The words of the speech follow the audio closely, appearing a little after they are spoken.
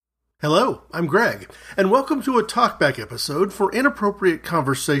Hello, I'm Greg, and welcome to a talkback episode for Inappropriate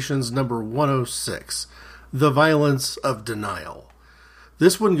Conversations number 106, The Violence of Denial.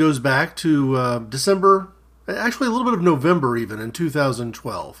 This one goes back to December, actually a little bit of November even, in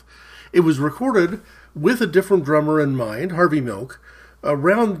 2012. It was recorded with a different drummer in mind, Harvey Milk,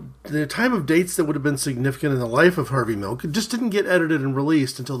 around the time of dates that would have been significant in the life of Harvey Milk. It just didn't get edited and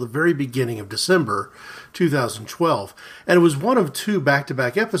released until the very beginning of December 2012. And it was one of two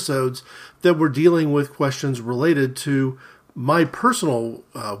back-to-back episodes that were dealing with questions related to my personal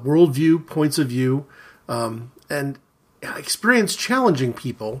worldview, points of view, and experience challenging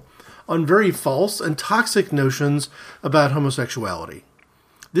people on very false and toxic notions about homosexuality.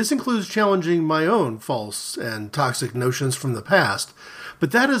 This includes challenging my own false and toxic notions from the past,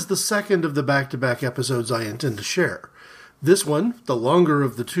 but that is the second of the back-to-back episodes I intend to share. This one, the longer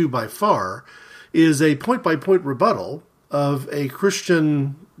of the two by far, is a point-by-point rebuttal of a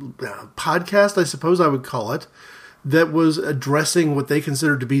Christian podcast, I suppose I would call it, that was addressing what they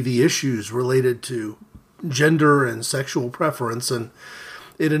considered to be the issues related to gender and sexual preference, and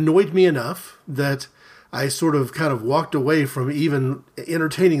it annoyed me enough that I sort of kind of walked away from even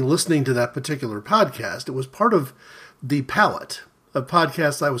entertaining listening to that particular podcast. It was part of the palette of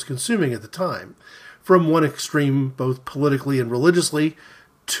podcasts I was consuming at the time, from one extreme, both politically and religiously,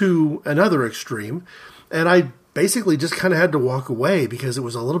 to another extreme. And I basically just kind of had to walk away because it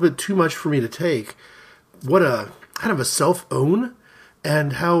was a little bit too much for me to take. What a kind of a self-own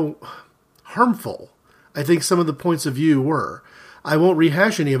and how harmful I think some of the points of view were. I won't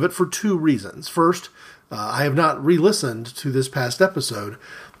rehash any of it for two reasons. First, I have not re-listened to this past episode.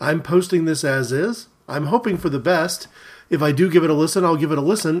 I'm posting this as is. I'm hoping for the best. If I do give it a listen, I'll give it a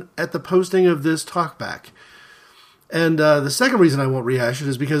listen at the posting of this talkback. And the second reason I won't rehash it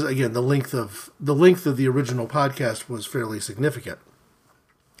is because, again, the length of the original podcast was fairly significant.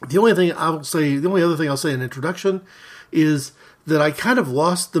 The only other thing I'll say in introduction is that I kind of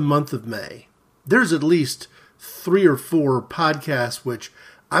lost the month of May. There's at least 3 or 4 podcasts which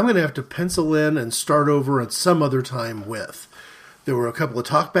I'm going to have to pencil in and start over at some other time with. There were a couple of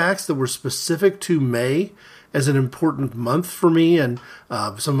talkbacks that were specific to May as an important month for me, and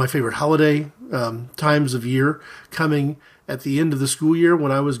some of my favorite holiday times of year coming at the end of the school year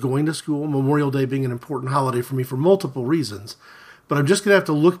when I was going to school, Memorial Day being an important holiday for me for multiple reasons. But I'm just going to have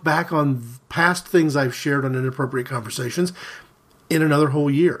to look back on past things I've shared on Inappropriate Conversations in another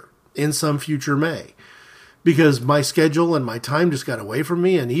whole year, in some future May. Because my schedule and my time just got away from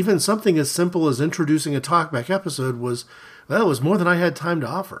me, and even something as simple as introducing a talkback episode was more than I had time to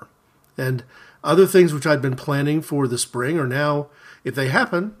offer. And other things which I'd been planning for the spring are now, if they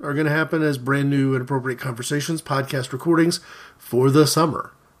happen, are going to happen as brand new Inappropriate Conversations podcast recordings for the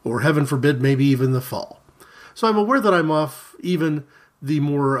summer, or heaven forbid, maybe even the fall. So I'm aware that I'm off even the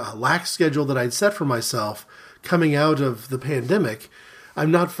more lax schedule that I'd set for myself coming out of the pandemic. I'm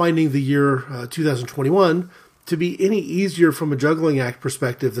not finding the year 2021 to be any easier from a juggling act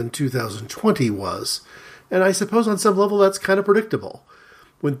perspective than 2020 was. And I suppose on some level that's kind of predictable.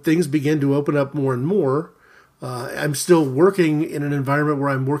 When things begin to open up more and more, I'm still working in an environment where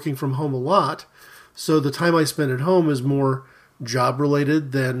I'm working from home a lot. So the time I spend at home is more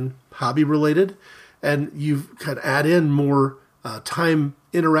job-related than hobby-related. And you can add in more time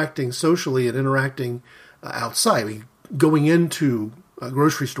interacting socially and interacting outside. I mean, going into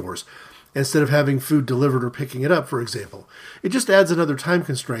grocery stores instead of having food delivered or picking it up, for example. It just adds another time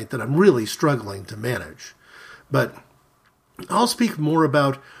constraint that I'm really struggling to manage. But I'll speak more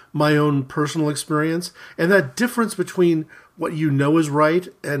about my own personal experience and that difference between what you know is right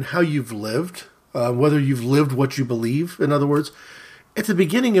and how you've lived, whether you've lived what you believe, in other words. At the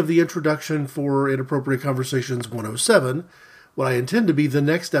beginning of the introduction for Inappropriate Conversations 107, what I intend to be the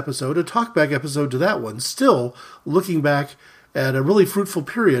next episode, a talkback episode to that one, still looking back at a really fruitful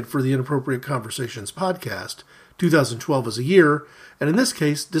period for the Inappropriate Conversations podcast, 2012 as a year, and in this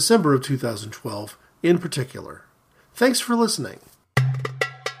case, December of 2012 in particular. Thanks for listening.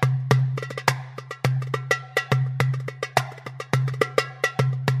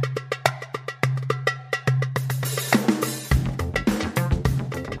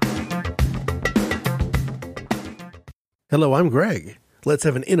 Hello, I'm Greg. Let's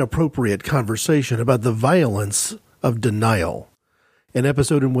have an inappropriate conversation about the violence of denial, an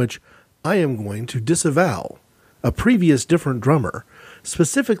episode in which I am going to disavow a previous different drummer,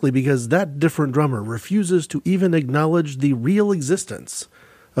 specifically because that different drummer refuses to even acknowledge the real existence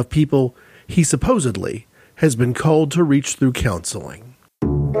of people he supposedly has been called to reach through counseling.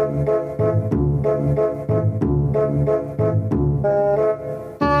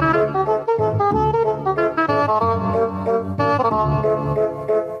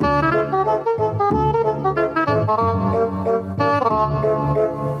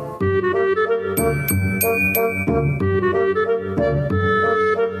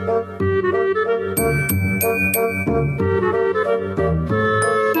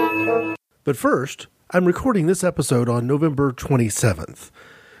 But first, I'm recording this episode on November 27th.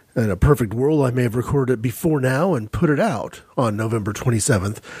 In a perfect world, I may have recorded it before now and put it out on November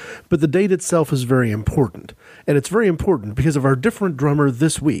 27th, but the date itself is very important. And it's very important because of our different drummer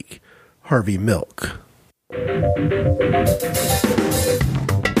this week, Harvey Milk.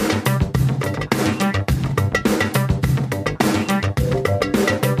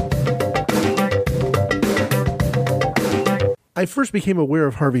 I first became aware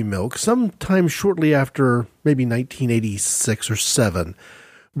of Harvey Milk sometime shortly after maybe 1986 or 7,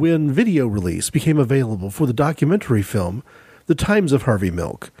 when video release became available for the documentary film The Times of Harvey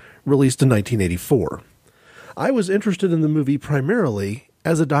Milk, released in 1984. I was interested in the movie primarily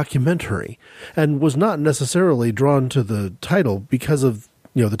as a documentary and was not necessarily drawn to the title because of,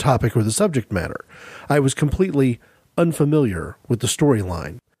 the topic or the subject matter. I was completely unfamiliar with the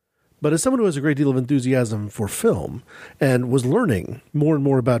storyline. But as someone who has a great deal of enthusiasm for film and was learning more and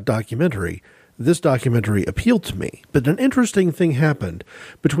more about documentary, this documentary appealed to me. But an interesting thing happened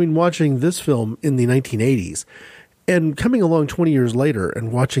between watching this film in the 1980s and coming along 20 years later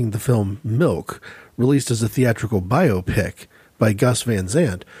and watching the film Milk, released as a theatrical biopic by Gus Van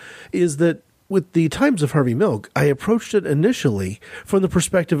Sant, is that with The Times of Harvey Milk, I approached it initially from the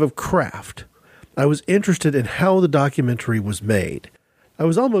perspective of craft. I was interested in how the documentary was made. I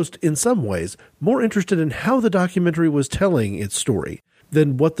was almost, in some ways, more interested in how the documentary was telling its story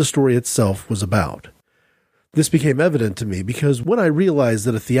than what the story itself was about. This became evident to me because when I realized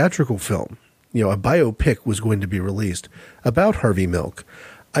that a theatrical film, a biopic was going to be released about Harvey Milk,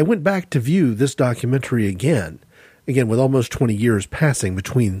 I went back to view this documentary again with almost 20 years passing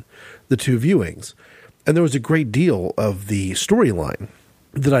between the two viewings. And there was a great deal of the storyline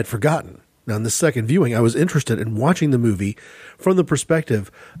that I'd forgotten. Now, in the second viewing, I was interested in watching the movie from the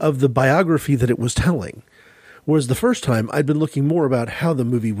perspective of the biography that it was telling. Whereas the first time, I'd been looking more about how the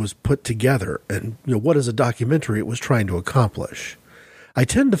movie was put together and, what as a documentary it was trying to accomplish. I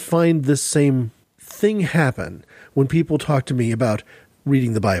tend to find this same thing happen when people talk to me about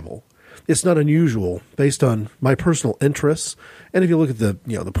reading the Bible. It's not unusual based on my personal interests. And if you look at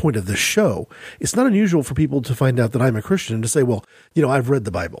the point of this show, it's not unusual for people to find out that I'm a Christian and to say, well, I've read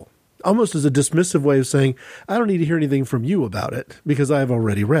the Bible. Almost as a dismissive way of saying, I don't need to hear anything from you about it because I've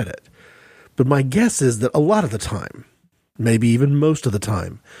already read it. But my guess is that a lot of the time, maybe even most of the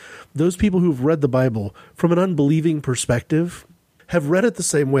time, those people who've read the Bible from an unbelieving perspective have read it the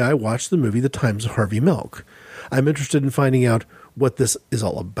same way I watched the movie The Times of Harvey Milk. I'm interested in finding out what this is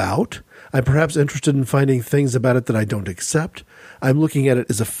all about. I'm perhaps interested in finding things about it that I don't accept. I'm looking at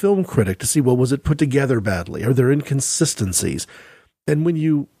it as a film critic to see, was it put together badly? Are there inconsistencies? And when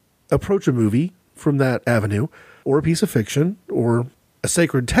you approach a movie from that avenue, or a piece of fiction, or a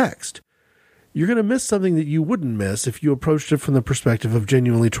sacred text, you're going to miss something that you wouldn't miss if you approached it from the perspective of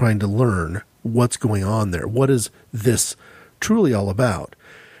genuinely trying to learn what's going on there. What is this truly all about?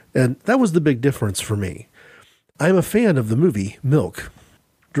 And that was the big difference for me. I'm a fan of the movie Milk,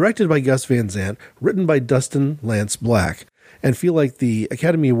 directed by Gus Van Sant, written by Dustin Lance Black, and feel like the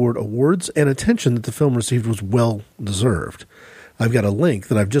Academy Award awards and attention that the film received was well deserved. I've got a link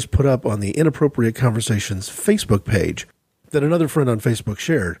that I've just put up on the Inappropriate Conversations Facebook page that another friend on Facebook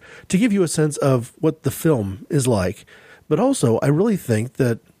shared to give you a sense of what the film is like. But also, I really think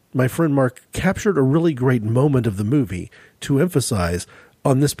that my friend Mark captured a really great moment of the movie to emphasize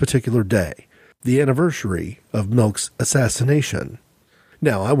on this particular day, the anniversary of Milk's assassination.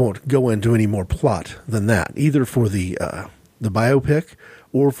 Now, I won't go into any more plot than that, either for the biopic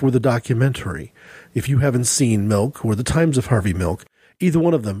or for the documentary. If you haven't seen Milk or The Times of Harvey Milk, either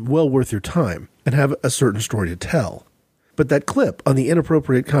one of them well worth your time and have a certain story to tell. But that clip on the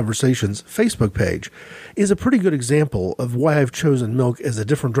Inappropriate Conversations Facebook page is a pretty good example of why I've chosen Milk as a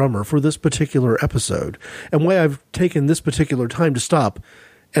different drummer for this particular episode and why I've taken this particular time to stop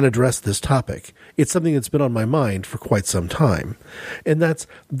and address this topic. It's something that's been on my mind for quite some time. And that's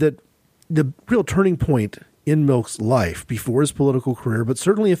that the real turning point in Milk's life before his political career, but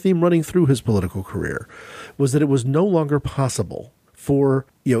certainly a theme running through his political career, was that it was no longer possible for,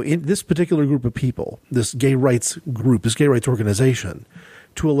 in this particular group of people, this gay rights group, this gay rights organization,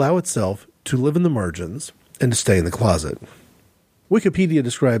 to allow itself to live in the margins and to stay in the closet. Wikipedia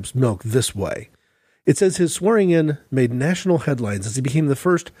describes Milk this way. It says his swearing-in made national headlines as he became the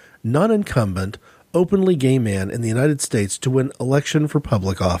first non-incumbent, openly gay man in the United States to win election for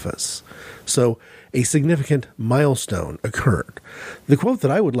public office. So, a significant milestone occurred. The quote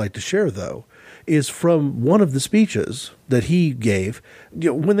that I would like to share, though, is from one of the speeches that he gave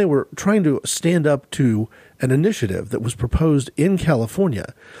when they were trying to stand up to an initiative that was proposed in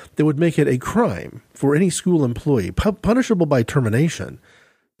California that would make it a crime for any school employee, punishable by termination,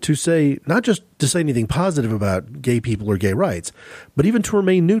 to say, not just to say anything positive about gay people or gay rights, but even to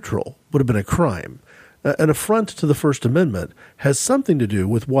remain neutral would have been a crime. An affront to the First Amendment has something to do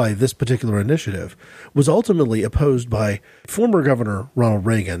with why this particular initiative was ultimately opposed by former Governor Ronald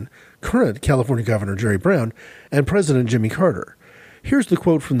Reagan, current California Governor Jerry Brown, and President Jimmy Carter. Here's the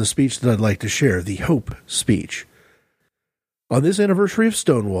quote from the speech that I'd like to share, the Hope speech. "On this anniversary of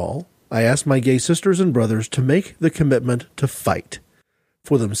Stonewall, I ask my gay sisters and brothers to make the commitment to fight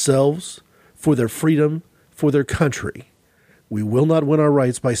for themselves, for their freedom, for their country. We will not win our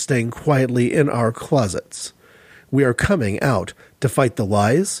rights by staying quietly in our closets. We are coming out to fight the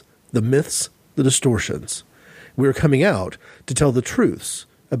lies, the myths, the distortions. We are coming out to tell the truths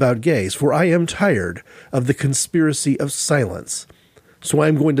about gays, for I am tired of the conspiracy of silence. So I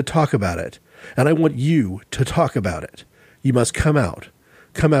am going to talk about it, and I want you to talk about it. You must come out.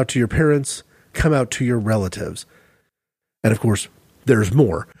 Come out to your parents. Come out to your relatives." And of course, there's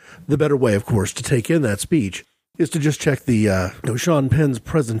more. The better way, of course, to take in that speech is to just check the Sean Penn's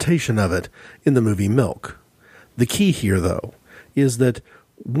presentation of it in the movie Milk. The key here, though, is that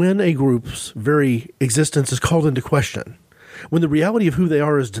when a group's very existence is called into question, when the reality of who they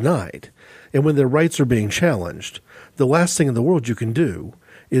are is denied, and when their rights are being challenged, the last thing in the world you can do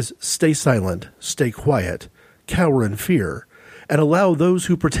is stay silent, stay quiet, cower in fear, and allow those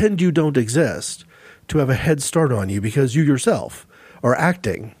who pretend you don't exist to have a head start on you because you yourself are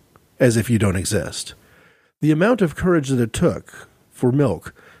acting as if you don't exist. The amount of courage that it took for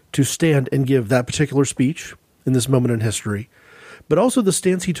Milk to stand and give that particular speech in this moment in history, but also the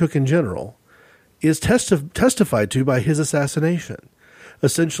stance he took in general, is testified to by his assassination,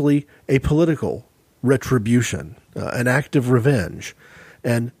 essentially a political retribution, an act of revenge.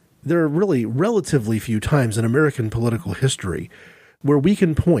 And there are really relatively few times in American political history where we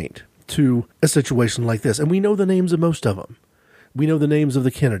can point to a situation like this. And we know the names of most of them. We know the names of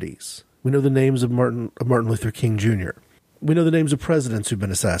the Kennedys. We know the names of Martin Luther King Jr. We know the names of presidents who've been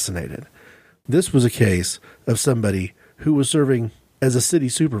assassinated. This was a case of somebody who was serving as a city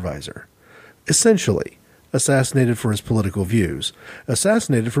supervisor, essentially assassinated for his political views,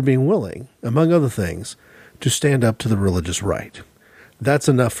 assassinated for being willing, among other things, to stand up to the religious right. That's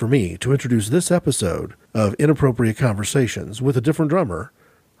enough for me to introduce this episode of Inappropriate Conversations with a different drummer,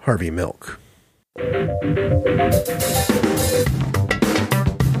 Harvey Milk.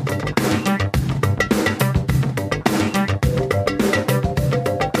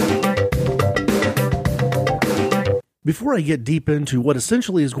 Before I get deep into what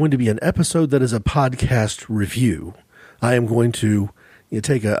essentially is going to be an episode that is a podcast review, I am going to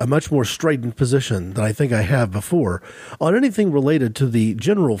take a much more strident position than I think I have before on anything related to the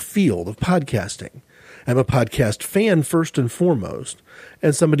general field of podcasting. I'm a podcast fan first and foremost,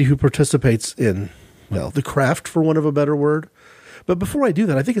 and somebody who participates in, well, the craft, for want of a better word. But before I do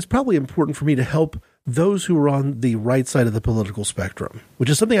that, I think it's probably important for me to help those who are on the right side of the political spectrum, which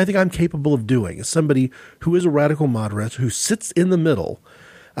is something I think I'm capable of doing. As somebody who is a radical moderate, who sits in the middle,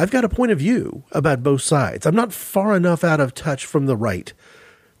 I've got a point of view about both sides. I'm not far enough out of touch from the right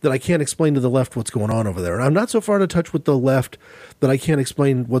that I can't explain to the left what's going on over there. And I'm not so far out of touch with the left that I can't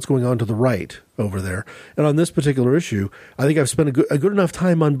explain what's going on to the right over there. And on this particular issue, I think I've spent a good enough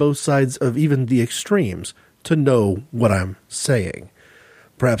time on both sides of even the extremes to know what I'm saying.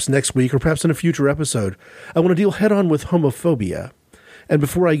 Perhaps next week or perhaps in a future episode, I want to deal head-on with homophobia. And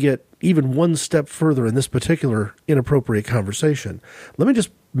before I get even one step further in this particular inappropriate conversation, let me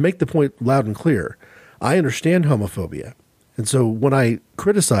just make the point loud and clear. I understand homophobia. And so when I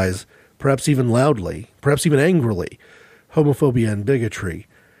criticize, perhaps even loudly, perhaps even angrily, homophobia and bigotry,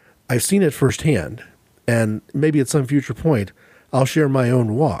 I've seen it firsthand. And maybe at some future point, I'll share my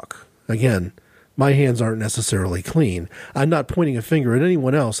own walk. Again, my hands aren't necessarily clean. I'm not pointing a finger at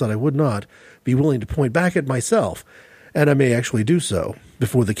anyone else that I would not be willing to point back at myself, and I may actually do so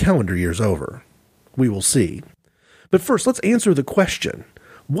before the calendar year's over. We will see. But first, let's answer the question.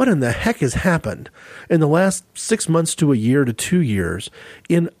 What in the heck has happened in the last 6 months to a year to 2 years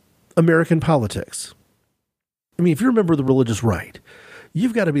in American politics? I mean, if you're a member of the religious right,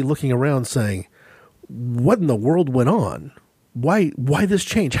 you've got to be looking around saying, what in the world went on? Why this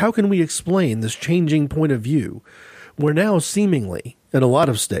change? How can we explain this changing point of view where now seemingly in a lot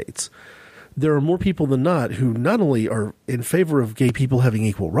of states, there are more people than not who not only are in favor of gay people having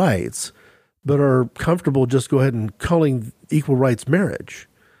equal rights, but are comfortable just go ahead and calling equal rights marriage.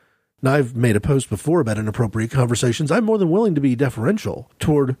 Now, I've made a post before about inappropriate conversations. I'm more than willing to be deferential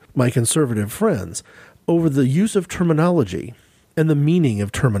toward my conservative friends over the use of terminology and the meaning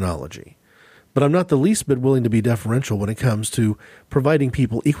of terminology. But I'm not the least bit willing to be deferential when it comes to providing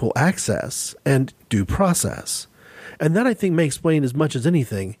people equal access and due process. And that, I think, may explain as much as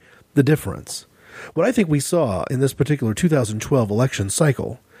anything the difference. What I think we saw in this particular 2012 election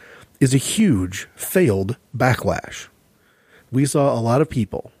cycle is a huge failed backlash. We saw a lot of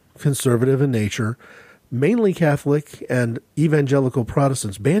people, conservative in nature, mainly Catholic and evangelical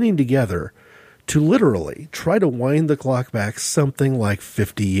Protestants, banding together to literally try to wind the clock back something like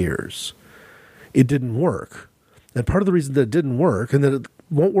 50 years. It didn't work. And part of the reason that it didn't work, and that it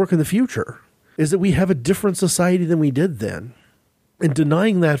won't work in the future, is that we have a different society than we did then. And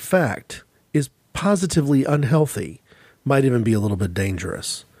denying that fact is positively unhealthy, might even be a little bit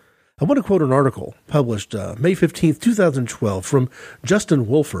dangerous. I want to quote an article published May 15th, 2012 from Justin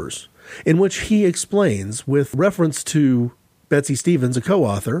Wolfers, in which he explains, with reference to Betsy Stevens, a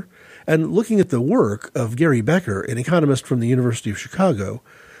co-author, and looking at the work of Gary Becker, an economist from the University of Chicago,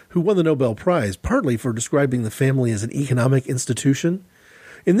 who won the Nobel Prize partly for describing the family as an economic institution.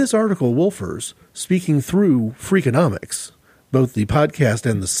 In this article, Wolfers, speaking through Freakonomics, both the podcast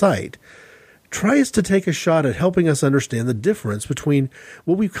and the site, tries to take a shot at helping us understand the difference between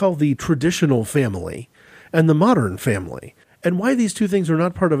what we call the traditional family and the modern family, and why these two things are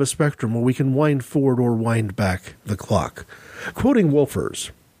not part of a spectrum where we can wind forward or wind back the clock. Quoting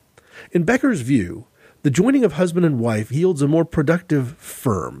Wolfers, in Becker's view, the joining of husband and wife yields a more productive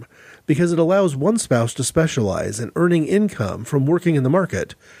firm because it allows one spouse to specialize in earning income from working in the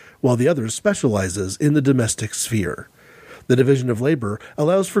market, while the other specializes in the domestic sphere. The division of labor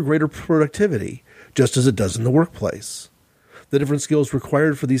allows for greater productivity, just as it does in the workplace. The different skills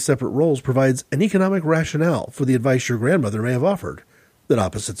required for these separate roles provides an economic rationale for the advice your grandmother may have offered, that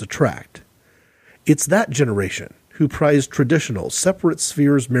opposites attract. It's that generation who prize traditional, separate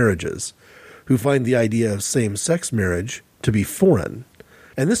spheres marriages, who find the idea of same-sex marriage to be foreign.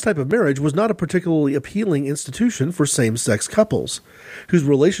 And this type of marriage was not a particularly appealing institution for same-sex couples, whose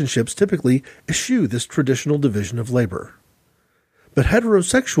relationships typically eschew this traditional division of labor. But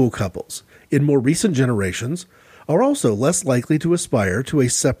heterosexual couples, in more recent generations, are also less likely to aspire to a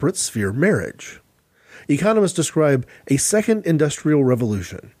separate sphere marriage. Economists describe a second industrial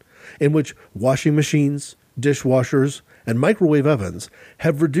revolution, in which washing machines, dishwashers, and microwave ovens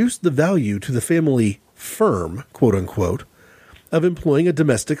have reduced the value to the family firm, quote-unquote, of employing a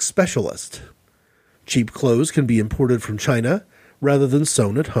domestic specialist. Cheap clothes can be imported from China rather than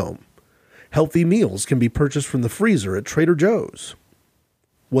sewn at home. Healthy meals can be purchased from the freezer at Trader Joe's.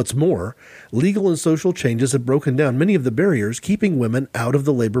 What's more, legal and social changes have broken down many of the barriers keeping women out of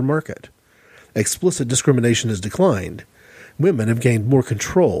the labor market. Explicit discrimination has declined. Women have gained more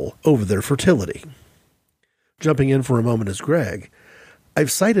control over their fertility. Jumping in for a moment as Greg,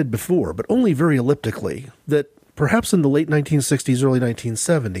 I've cited before, but only very elliptically, that perhaps in the late 1960s, early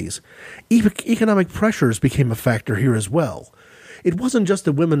 1970s, economic pressures became a factor here as well. It wasn't just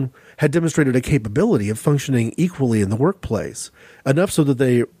that women had demonstrated a capability of functioning equally in the workplace, enough so that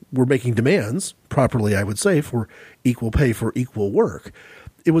they were making demands, properly I would say, for equal pay for equal work.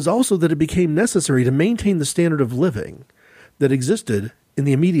 It was also that it became necessary to maintain the standard of living that existed in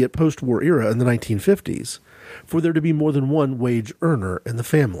the immediate post-war era in the 1950s, for there to be more than one wage earner in the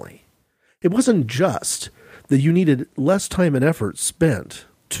family. It wasn't just that you needed less time and effort spent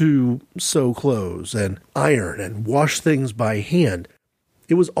to sew clothes and iron and wash things by hand.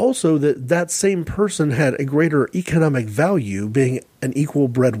 It was also that that same person had a greater economic value being an equal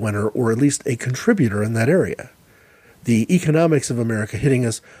breadwinner or at least a contributor in that area. The economics of America hitting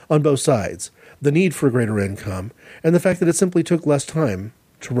us on both sides, the need for greater income, and the fact that it simply took less time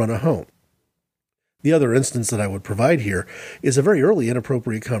to run a home. The other instance that I would provide here is a very early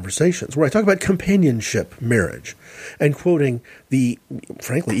Inappropriate Conversations, where I talk about companionship marriage, and quoting the,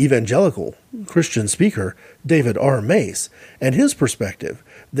 frankly, evangelical Christian speaker, David R. Mace, and his perspective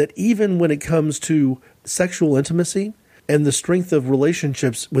that even when it comes to sexual intimacy and the strength of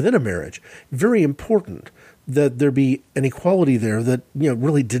relationships within a marriage, very important that there be an equality there that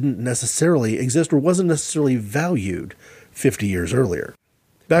really didn't necessarily exist or wasn't necessarily valued 50 years earlier.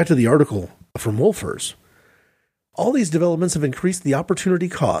 Back to the article from Wolfers. All these developments have increased the opportunity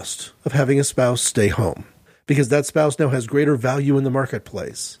cost of having a spouse stay home, because that spouse now has greater value in the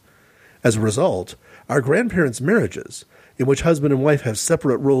marketplace. As a result, our grandparents' marriages, in which husband and wife have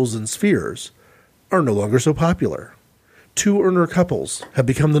separate roles and spheres, are no longer so popular. Two-earner couples have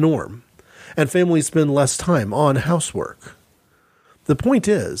become the norm, and families spend less time on housework. The point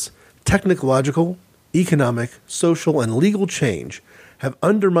is, technological, economic, social, and legal change have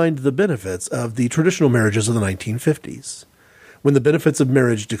undermined the benefits of the traditional marriages of the 1950s. When the benefits of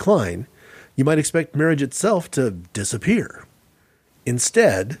marriage decline, you might expect marriage itself to disappear.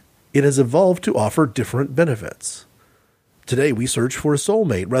 Instead, it has evolved to offer different benefits. Today, we search for a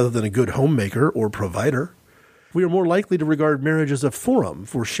soulmate rather than a good homemaker or provider. We are more likely to regard marriage as a forum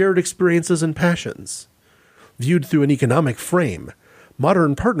for shared experiences and passions. Viewed through an economic frame,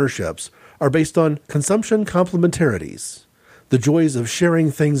 modern partnerships are based on consumption complementarities, the joys of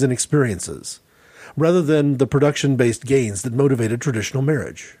sharing things and experiences, rather than the production-based gains that motivated traditional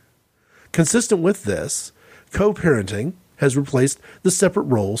marriage. Consistent with this, co-parenting has replaced the separate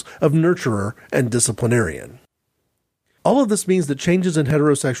roles of nurturer and disciplinarian. All of this means that changes in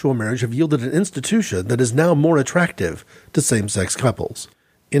heterosexual marriage have yielded an institution that is now more attractive to same-sex couples.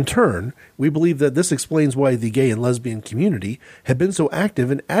 In turn, we believe that this explains why the gay and lesbian community have been so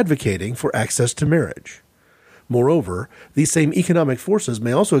active in advocating for access to marriage. Moreover, these same economic forces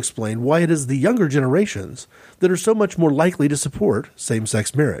may also explain why it is the younger generations that are so much more likely to support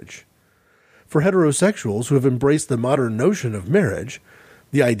same-sex marriage. For heterosexuals who have embraced the modern notion of marriage,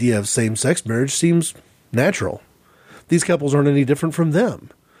 the idea of same-sex marriage seems natural. These couples aren't any different from them.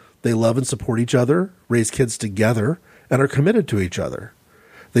 They love and support each other, raise kids together, and are committed to each other.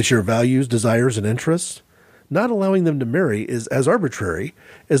 They share values, desires, and interests. Not allowing them to marry is as arbitrary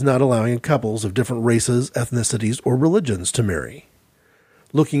as not allowing couples of different races, ethnicities, or religions to marry.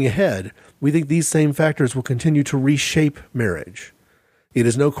 Looking ahead, we think these same factors will continue to reshape marriage. It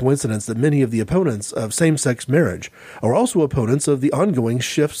is no coincidence that many of the opponents of same-sex marriage are also opponents of the ongoing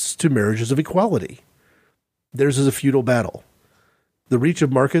shifts to marriages of equality. Theirs is a futile battle. The reach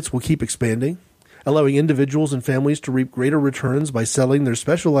of markets will keep expanding, allowing individuals and families to reap greater returns by selling their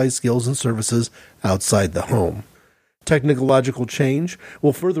specialized skills and services outside the home. Technological change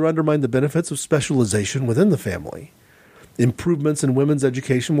will further undermine the benefits of specialization within the family. Improvements in women's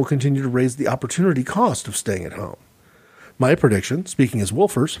education will continue to raise the opportunity cost of staying at home. My prediction, speaking as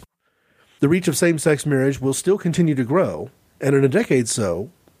Wolfers, the reach of same-sex marriage will still continue to grow, and in a decade so,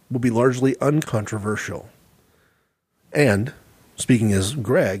 will be largely uncontroversial. And, speaking as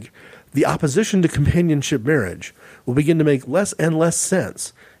Greg, the opposition to companionship marriage will begin to make less and less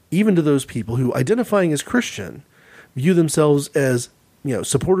sense, even to those people who, identifying as Christian, view themselves as,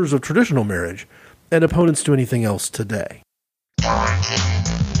 supporters of traditional marriage and opponents to anything else today.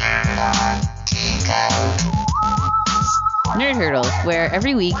 Nerd Hurdle, where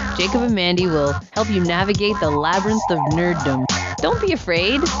every week Jacob and Mandy will help you navigate the labyrinth of nerddom. Don't be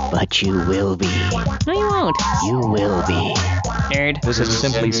afraid. But you will be. No, you won't. You will be. Nerd. This is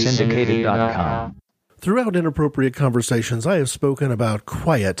simplysyndicated.com. Throughout Inappropriate Conversations, I have spoken about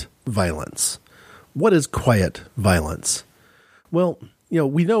quiet violence. What is quiet violence? Well,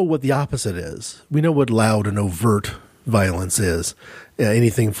 we know what the opposite is. We know what loud and overt violence is.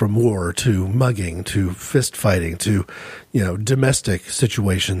 Anything from war to mugging to fist fighting to, domestic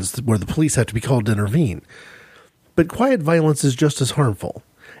situations where the police have to be called to intervene. But quiet violence is just as harmful.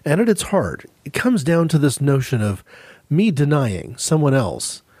 And at its heart, it comes down to this notion of me denying someone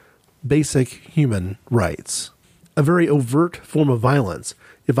else basic human rights. A very overt form of violence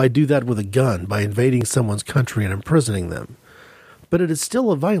if I do that with a gun by invading someone's country and imprisoning them. But it is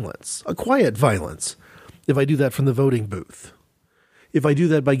still a violence, a quiet violence, if I do that from the voting booth. If I do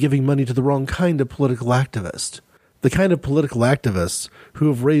that by giving money to the wrong kind of political activist, the kind of political activists who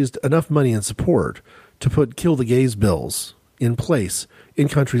have raised enough money and support to put Kill the Gays bills in place in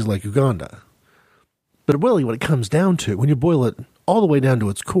countries like Uganda. But really what it comes down to, when you boil it all the way down to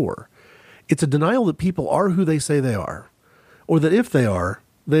its core, it's a denial that people are who they say they are, or that if they are,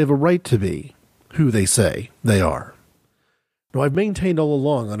 they have a right to be who they say they are. Now, I've maintained all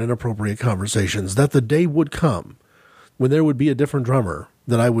along on Inappropriate Conversations that the day would come when there would be a different drummer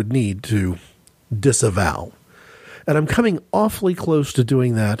that I would need to disavow. And I'm coming awfully close to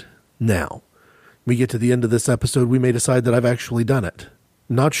doing that now. We get to the end of this episode, we may decide that I've actually done it.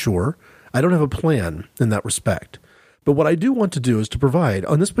 Not sure. I don't have a plan in that respect. But what I do want to do is to provide,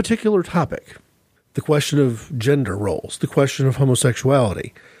 on this particular topic, the question of gender roles, the question of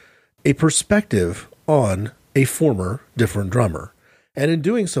homosexuality, a perspective on a former different drummer. And in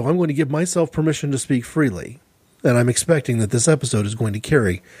doing so, I'm going to give myself permission to speak freely. And I'm expecting that this episode is going to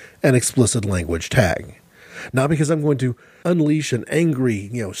carry an explicit language tag. Not because I'm going to unleash an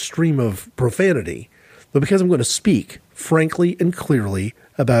angry, stream of profanity, but because I'm going to speak frankly and clearly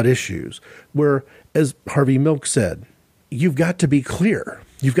about issues where, as Harvey Milk said, you've got to be clear.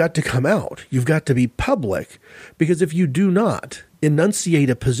 You've got to come out. You've got to be public. Because if you do not enunciate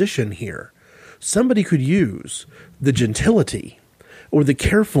a position here, somebody could use the gentility or the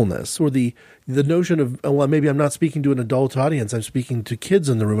carefulness or the notion of, well, maybe I'm not speaking to an adult audience, I'm speaking to kids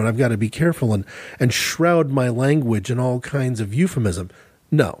in the room, and I've got to be careful and shroud my language in all kinds of euphemism.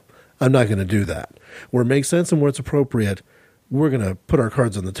 No, I'm not going to do that. Where it makes sense and where it's appropriate, we're going to put our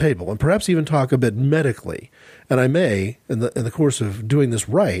cards on the table and perhaps even talk a bit medically. And I may, in the course of doing this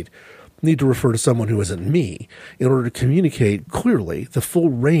right, need to refer to someone who isn't me in order to communicate clearly the full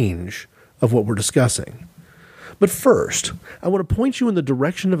range of what we're discussing. But first, I want to point you in the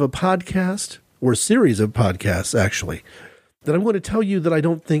direction of a podcast, or a series of podcasts, actually, that I'm going to tell you that I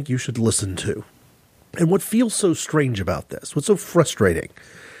don't think you should listen to. And what feels so strange about this, what's so frustrating,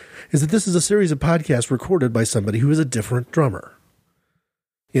 is that this is a series of podcasts recorded by somebody who is a different drummer.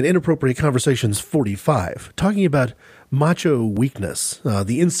 In Inappropriate Conversations 45, talking about macho weakness,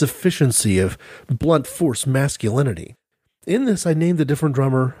 the insufficiency of blunt force masculinity. In this, I named the different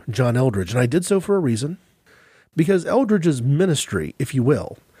drummer John Eldredge, and I did so for a reason. Because Eldredge's ministry, if you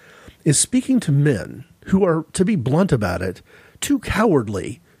will, is speaking to men who are, to be blunt about it, too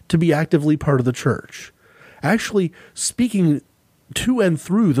cowardly to be actively part of the church. Actually speaking to and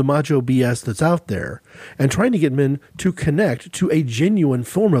through the macho BS that's out there and trying to get men to connect to a genuine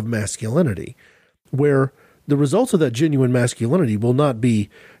form of masculinity where the results of that genuine masculinity will not be,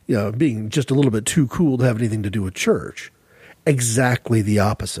 being just a little bit too cool to have anything to do with church. Exactly the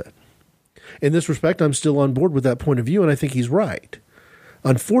opposite. In this respect, I'm still on board with that point of view, and I think he's right.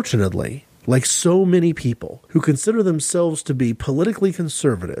 Unfortunately, like so many people who consider themselves to be politically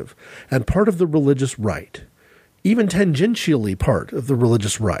conservative and part of the religious right, even tangentially part of the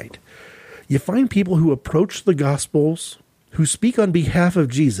religious right, you find people who approach the Gospels, who speak on behalf of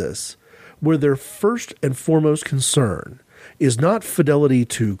Jesus, where their first and foremost concern is not fidelity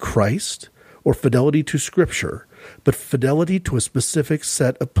to Christ or fidelity to Scripture, but fidelity to a specific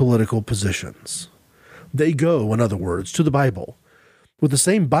set of political positions. They go, in other words, to the Bible with the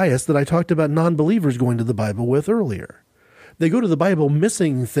same bias that I talked about non-believers going to the Bible with earlier. They go to the Bible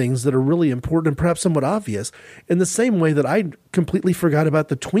missing things that are really important and perhaps somewhat obvious, in the same way that I completely forgot about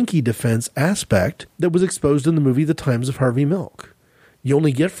the Twinkie defense aspect that was exposed in the movie The Times of Harvey Milk. You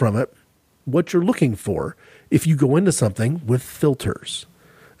only get from it what you're looking for if you go into something with filters.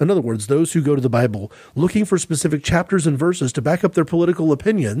 In other words, those who go to the Bible looking for specific chapters and verses to back up their political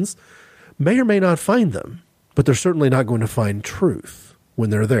opinions may or may not find them, but they're certainly not going to find truth when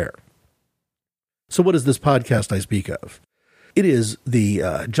they're there. So what is this podcast I speak of? It is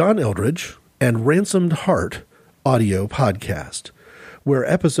the John Eldredge and Ransomed Heart audio podcast, where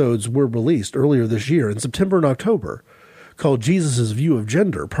episodes were released earlier this year in September and October, called Jesus' View of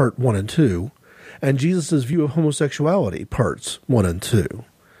Gender, Part 1 and 2, and Jesus' View of Homosexuality, Parts 1 and 2.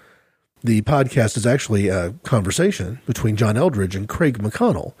 The podcast is actually a conversation between John Eldredge and Craig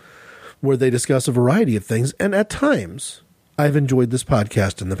McConnell, where they discuss a variety of things, and at times, I've enjoyed this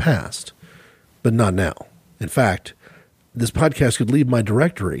podcast in the past, but not now. In fact, this podcast could leave my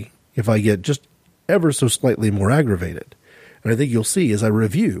directory if I get just ever so slightly more aggravated. And I think you'll see as I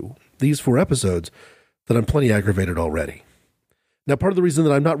review these 4 episodes that I'm plenty aggravated already. Now, part of the reason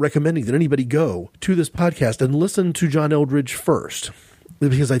that I'm not recommending that anybody go to this podcast and listen to John Eldredge first is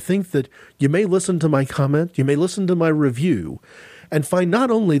because I think that you may listen to my comment, you may listen to my review, and find not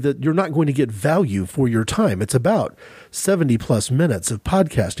only that you're not going to get value for your time. It's about 70 plus minutes of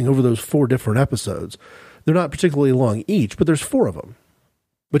podcasting over those 4 different episodes. They're not particularly long each, but there's 4 of them.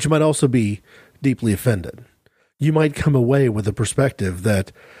 But you might also be deeply offended. You might come away with a perspective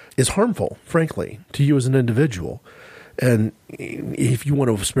that is harmful, frankly, to you as an individual. And if you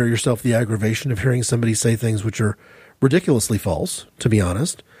want to spare yourself the aggravation of hearing somebody say things which are ridiculously false, to be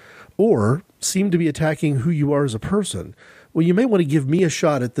honest, or seem to be attacking who you are as a person, well, you may want to give me a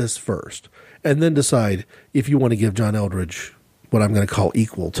shot at this first, and then decide if you want to give John Eldredge what I'm going to call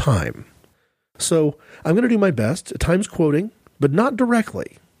equal time. So I'm going to do my best, at times quoting, but not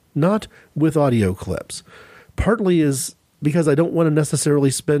directly, not with audio clips. Partly is because I don't want to necessarily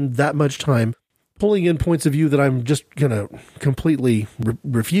spend that much time pulling in points of view that I'm just going to completely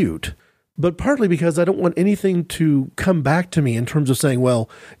refute, but partly because I don't want anything to come back to me in terms of saying, well,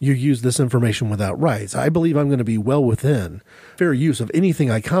 you use this information without rights. I believe I'm going to be well within fair use of anything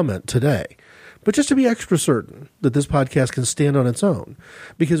I comment today. But just to be extra certain that this podcast can stand on its own,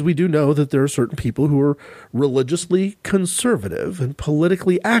 because we do know that there are certain people who are religiously conservative and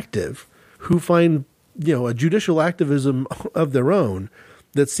politically active who find, a judicial activism of their own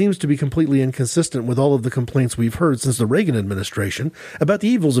that seems to be completely inconsistent with all of the complaints we've heard since the Reagan administration about the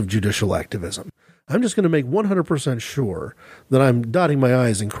evils of judicial activism. I'm just going to make 100% sure that I'm dotting my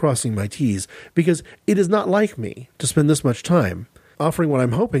I's and crossing my T's, because it is not like me to spend this much time offering what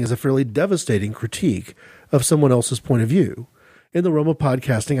I'm hoping is a fairly devastating critique of someone else's point of view. In the realm of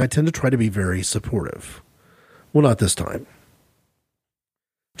podcasting, I tend to try to be very supportive. Well, not this time.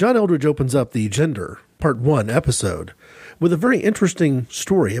 John Eldredge opens up the Gender Part 1 episode with a very interesting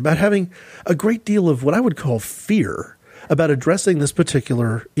story about having a great deal of what I would call fear about addressing this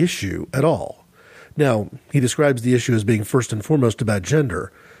particular issue at all. Now, he describes the issue as being first and foremost about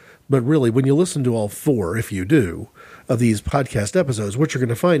gender, But really, when you listen to all 4, if you do, of these podcast episodes, what you're going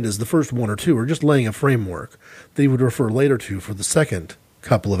to find is the first 1 or 2 are just laying a framework that he would refer later to for the second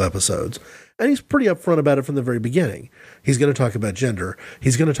couple of episodes. And he's pretty upfront about it from the very beginning. He's going to talk about gender.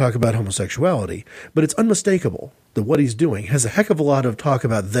 He's going to talk about homosexuality. But it's unmistakable that what he's doing has a heck of a lot of talk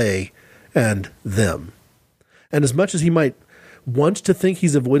about they and them. And as much as he might want to think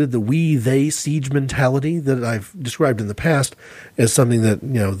he's avoided the we-they siege mentality that I've described in the past as something that,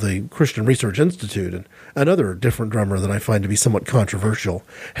 the Christian Research Institute and another different drummer that I find to be somewhat controversial,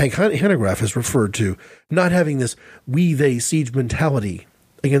 Hank Hanegraaff, has referred to not having this we-they siege mentality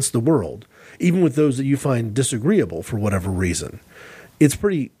against the world, even with those that you find disagreeable for whatever reason. It's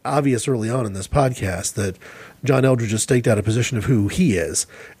pretty obvious early on in this podcast that John Eldredge has staked out a position of who he is,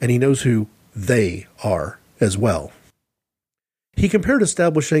 and he knows who they are as well. He compared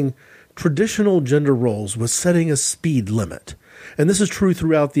establishing traditional gender roles with setting a speed limit. And this is true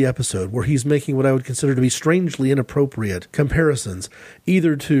throughout the episode, where he's making what I would consider to be strangely inappropriate comparisons,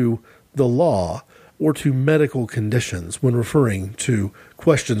 either to the law or to medical conditions when referring to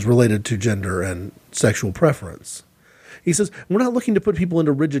questions related to gender and sexual preference. He says, we're not looking to put people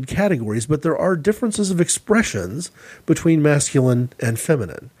into rigid categories, but there are differences of expressions between masculine and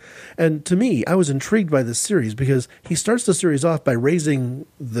feminine. And to me, I was intrigued by this series because he starts the series off by raising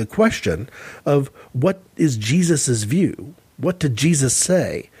the question of what is Jesus' view? What did Jesus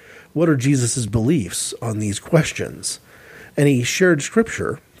say? What are Jesus' beliefs on these questions? And he shared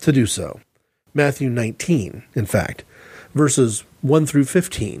scripture to do so. Matthew 19, in fact, verses 1 through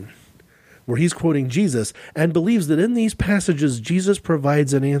 15. Where he's quoting Jesus and believes that in these passages, Jesus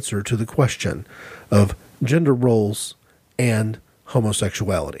provides an answer to the question of gender roles and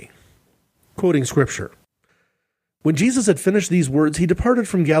homosexuality. Quoting scripture, when Jesus had finished these words, he departed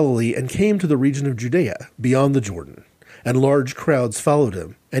from Galilee and came to the region of Judea, beyond the Jordan, and large crowds followed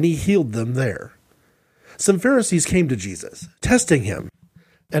him, and he healed them there. Some Pharisees came to Jesus, testing him,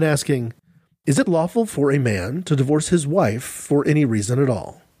 and asking, is it lawful for a man to divorce his wife for any reason at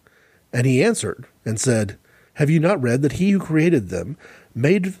all? And he answered and said, have you not read that he who created them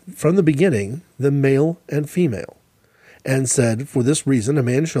made from the beginning them male and female? And said, for this reason a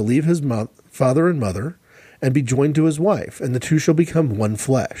man shall leave his father and mother and be joined to his wife, and the two shall become one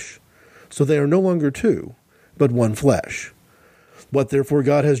flesh. So they are no longer two, but one flesh. What therefore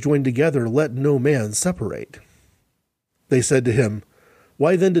God has joined together, let no man separate. They said to him,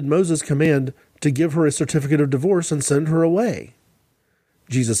 why then did Moses command to give her a certificate of divorce and send her away?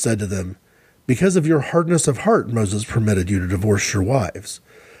 Jesus said to them, because of your hardness of heart, Moses permitted you to divorce your wives.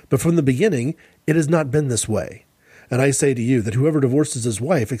 But from the beginning, it has not been this way. And I say to you that whoever divorces his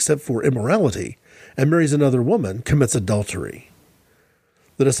wife except for immorality and marries another woman commits adultery.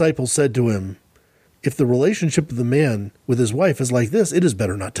 The disciples said to him, if the relationship of the man with his wife is like this, it is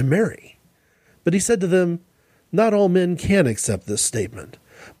better not to marry. But he said to them, not all men can accept this statement,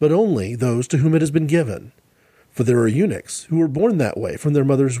 but only those to whom it has been given. For there are eunuchs who were born that way from their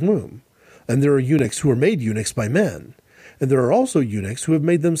mother's womb, and there are eunuchs who are made eunuchs by men, and there are also eunuchs who have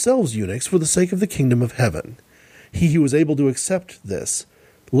made themselves eunuchs for the sake of the kingdom of heaven. He who is able to accept this,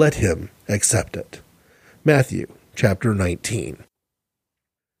 let him accept it. Matthew chapter 19.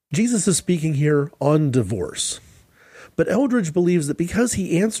 Jesus is speaking here on divorce. But Eldredge believes that because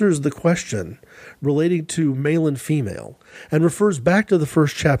he answers the question relating to male and female and refers back to the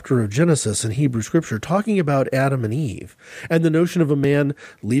first chapter of Genesis in Hebrew Scripture, talking about Adam and Eve and the notion of a man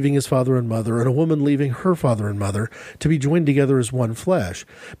leaving his father and mother and a woman leaving her father and mother to be joined together as one flesh,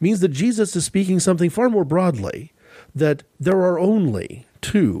 means that Jesus is speaking something far more broadly, that there are only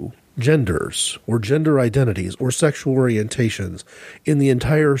two genders or gender identities or sexual orientations in the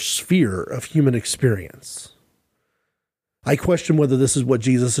entire sphere of human experience. I question whether this is what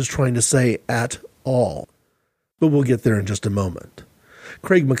Jesus is trying to say at all, but we'll get there in just a moment.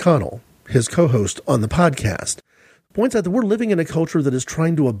 Craig McConnell, his co-host on the podcast, points out that we're living in a culture that is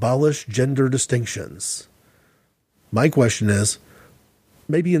trying to abolish gender distinctions. My question is,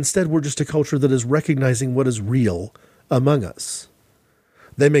 maybe instead we're just a culture that is recognizing what is real among us.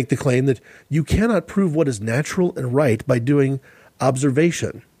 They make the claim that you cannot prove what is natural and right by doing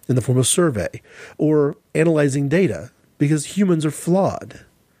observation in the form of survey or analyzing data, because humans are flawed.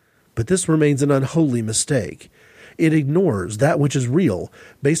 But this remains an unholy mistake. It ignores that which is real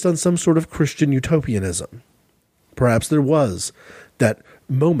based on some sort of Christian utopianism. Perhaps there was that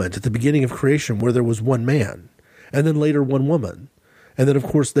moment at the beginning of creation where there was one man, and then later one woman, and then of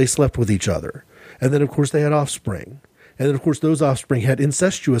course they slept with each other, and then of course they had offspring, and then of course those offspring had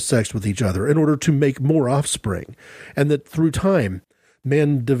incestuous sex with each other in order to make more offspring, and that through time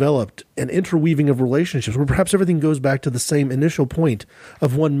Man developed an interweaving of relationships where perhaps everything goes back to the same initial point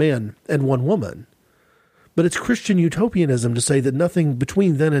of one man and one woman. But it's Christian utopianism to say that nothing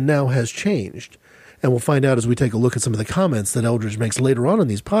between then and now has changed. And we'll find out as we take a look at some of the comments that Eldredge makes later on in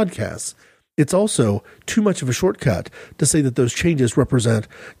these podcasts. It's also too much of a shortcut to say that those changes represent,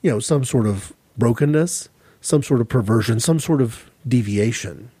 some sort of brokenness, some sort of perversion, some sort of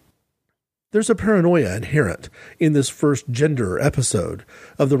deviation. There's a paranoia inherent in this first gender episode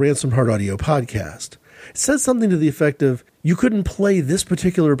of the Ransomed Heart Audio podcast. It says something to the effect of, you couldn't play this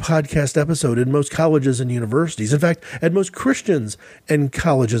particular podcast episode in most colleges and universities. In fact, at most Christians and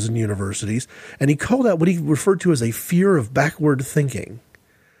colleges and universities. And he called out what he referred to as a fear of backward thinking.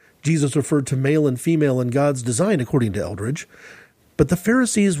 Jesus referred to male and female in God's design, according to Eldredge. But the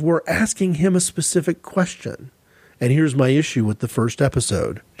Pharisees were asking him a specific question. And here's my issue with the first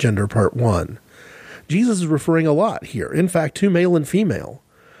episode, Gender Part 1. Jesus is referring a lot here, in fact, to male and female.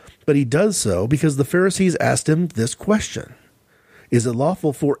 But he does so because the Pharisees asked him this question. Is it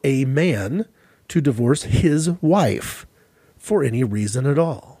lawful for a man to divorce his wife for any reason at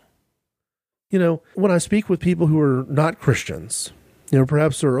all? When I speak with people who are not Christians,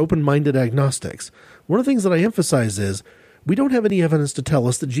 perhaps are open-minded agnostics, one of the things that I emphasize is we don't have any evidence to tell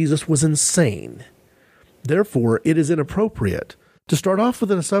us that Jesus was insane. Therefore, it is inappropriate to start off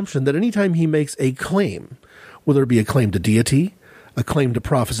with an assumption that anytime he makes a claim, whether it be a claim to deity, a claim to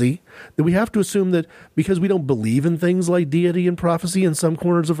prophecy, that we have to assume that because we don't believe in things like deity and prophecy in some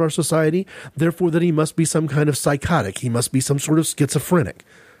corners of our society, therefore that he must be some kind of psychotic, he must be some sort of schizophrenic.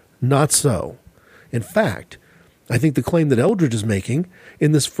 Not so. In fact, I think the claim that Eldredge is making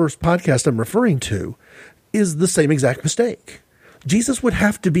in this first podcast I'm referring to is the same exact mistake. Jesus would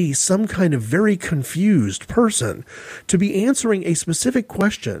have to be some kind of very confused person to be answering a specific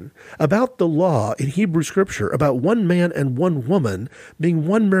question about the law in Hebrew Scripture about one man and one woman being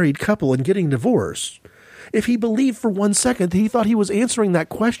one married couple and getting divorced, if he believed for 1 second that he thought he was answering that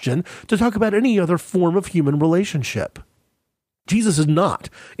question to talk about any other form of human relationship. Jesus is not,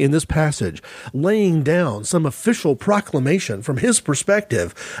 in this passage, laying down some official proclamation from his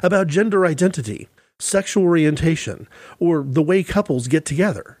perspective about gender identity, sexual orientation, or the way couples get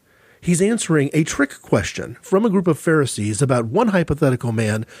together. He's answering a trick question from a group of Pharisees about one hypothetical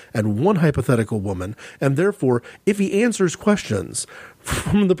man and one hypothetical woman, and therefore, if he answers questions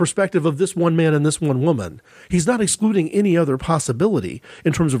from the perspective of this one man and this one woman, he's not excluding any other possibility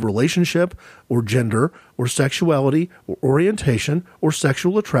in terms of relationship, or gender, or sexuality, or orientation, or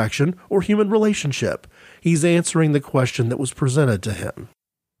sexual attraction, or human relationship. He's answering the question that was presented to him.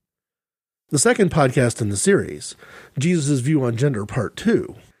 The second podcast in the series, Jesus' View on Gender Part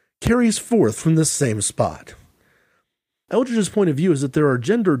 2, carries forth from this same spot. Eldredge's point of view is that there are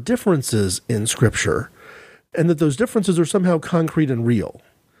gender differences in Scripture, and that those differences are somehow concrete and real.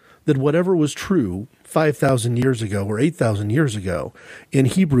 That whatever was true 5,000 years ago or 8,000 years ago in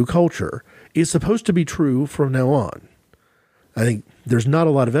Hebrew culture is supposed to be true from now on. I think there's not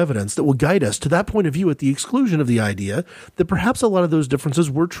a lot of evidence that will guide us to that point of view at the exclusion of the idea that perhaps a lot of those differences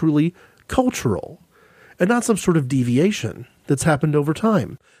were truly cultural and not some sort of deviation that's happened over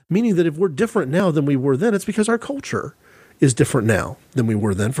time. Meaning that if we're different now than we were then, it's because our culture is different now than we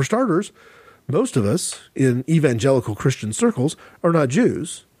were then. For starters, most of us in evangelical Christian circles are not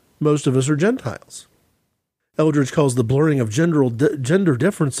Jews. Most of us are Gentiles. Eldredge calls the blurring of gender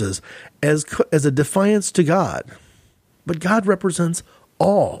differences as a defiance to God. But God represents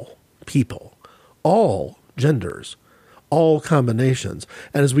all people, all genders, all combinations.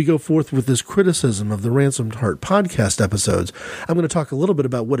 And as we go forth with this criticism of the Ransomed Heart podcast episodes, I'm going to talk a little bit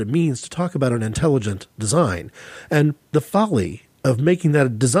about what it means to talk about an intelligent design and the folly of making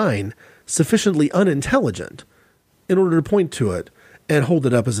that design sufficiently unintelligent in order to point to it and hold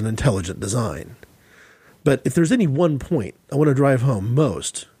it up as an intelligent design. But if there's any one point I want to drive home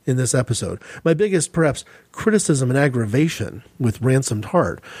most in this episode, my biggest, perhaps, criticism and aggravation with Ransomed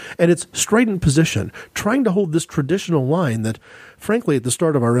Heart, and its strident position, trying to hold this traditional line that, frankly, at the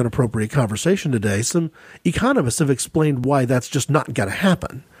start of our inappropriate conversation today, some economists have explained why that's just not going to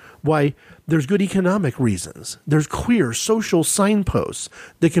happen. Why there's good economic reasons. There's clear social signposts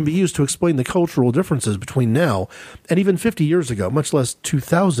that can be used to explain the cultural differences between now and even 50 years ago, much less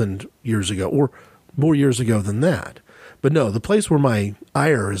 2,000 years ago, or more years ago than that. But no, the place where my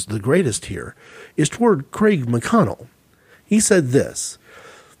ire is the greatest here is toward Craig McConnell. He said this,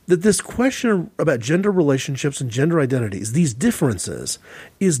 that this question about gender relationships and gender identities, these differences,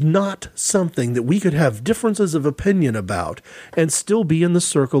 is not something that we could have differences of opinion about and still be in the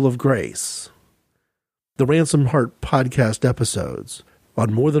circle of grace. The Ransomed Heart podcast episodes,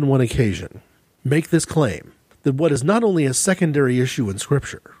 on more than one occasion, make this claim that what is not only a secondary issue in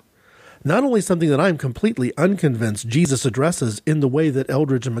Scripture, not only something that I'm completely unconvinced Jesus addresses in the way that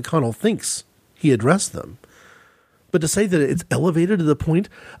Eldredge and McConnell thinks he addressed them, but to say that it's elevated to the point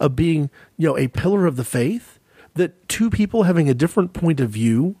of being, a pillar of the faith, that two people having a different point of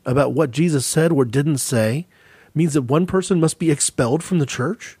view about what Jesus said or didn't say means that one person must be expelled from the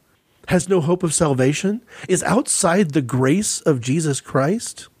church, has no hope of salvation, is outside the grace of Jesus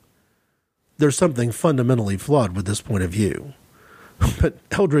Christ. There's something fundamentally flawed with this point of view. But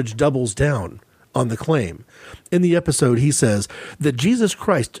Eldredge doubles down on the claim. In the episode, he says that Jesus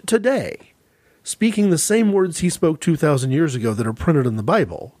Christ today, speaking the same words he spoke 2,000 years ago that are printed in the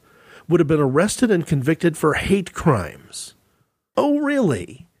Bible, would have been arrested and convicted for hate crimes. Oh,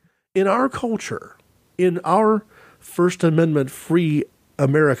 really? In our culture, in our First Amendment free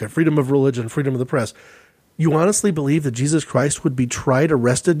America, freedom of religion, freedom of the press, you honestly believe that Jesus Christ would be tried,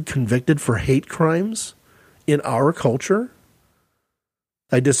 arrested, convicted for hate crimes in our culture?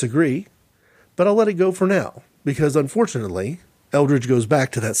 I disagree, but I'll let it go for now, because unfortunately, Eldredge goes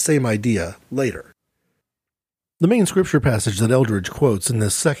back to that same idea later. The main scripture passage that Eldredge quotes in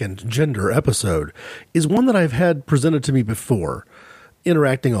this second gender episode is one that I've had presented to me before,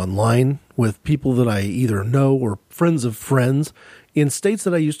 interacting online with people that I either know or friends of friends in states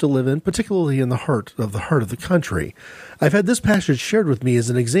that I used to live in, particularly in the heart of the country. I've had this passage shared with me as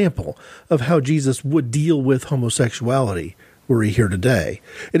an example of how Jesus would deal with homosexuality were he here today.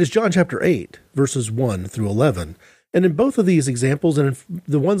 It is John chapter 8, verses 1 through 11. And in both of these examples, and in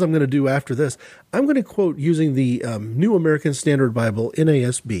the ones I'm going to do after this, I'm going to quote using the New American Standard Bible,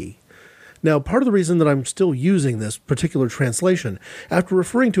 NASB. Now, part of the reason that I'm still using this particular translation, after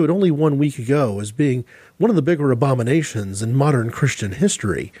referring to it only 1 week ago as being one of the bigger abominations in modern Christian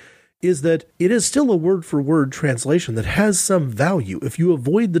history, is that it is still a word-for-word translation that has some value if you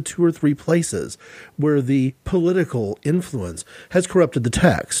avoid the 2 or 3 places where the political influence has corrupted the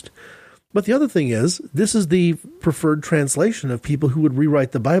text. But the other thing is, this is the preferred translation of people who would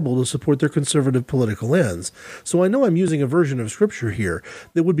rewrite the Bible to support their conservative political ends. So I know I'm using a version of Scripture here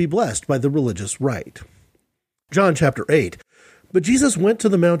that would be blessed by the religious right. John chapter 8. But Jesus went to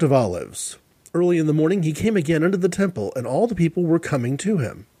the Mount of Olives. Early in the morning he came again into the temple, and all the people were coming to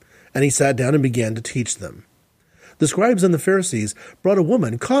him. And he sat down and began to teach them. The scribes and the Pharisees brought a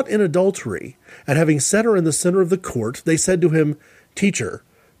woman caught in adultery, and having set her in the center of the court, they said to him, Teacher,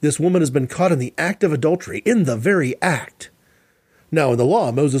 this woman has been caught in the act of adultery, in the very act. Now in the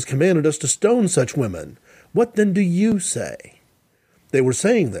law Moses commanded us to stone such women. What then do you say? They were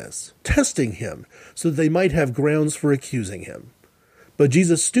saying this, testing him, so that they might have grounds for accusing him. But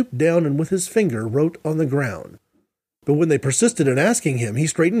Jesus stooped down and with his finger wrote on the ground. But when they persisted in asking him, he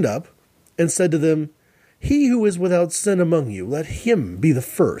straightened up and said to them, He who is without sin among you, let him be the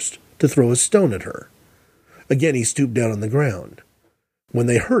first to throw a stone at her. Again he stooped down on the ground. When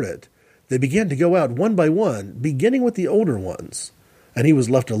they heard it, they began to go out one by one, beginning with the older ones. And he was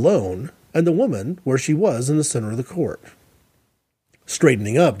left alone, and the woman where she was in the center of the court.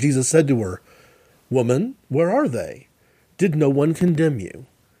 Straightening up, Jesus said to her, Woman, where are they? Did no one condemn you?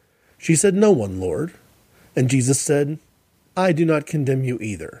 She said, No one, Lord. And Jesus said, I do not condemn you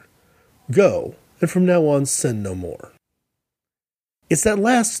either. Go, and from now on sin no more. It's that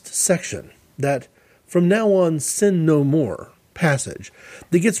last section, that from now on sin no more passage,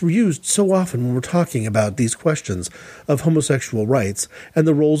 that gets used so often when we're talking about these questions of homosexual rights and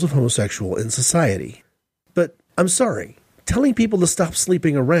the roles of homosexual in society. But I'm sorry, telling people to stop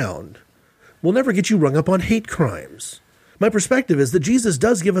sleeping around will never get you rung up on hate crimes. My perspective is that Jesus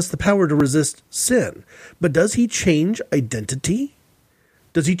does give us the power to resist sin, but does he change identity?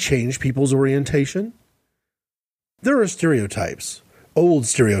 Does he change people's orientation? There are stereotypes, old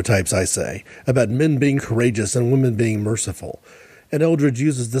stereotypes, I say, about men being courageous and women being merciful. And Eldredge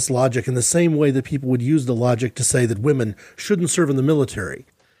uses this logic in the same way that people would use the logic to say that women shouldn't serve in the military.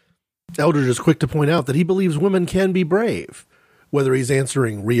 Eldredge is quick to point out that he believes women can be brave, whether he's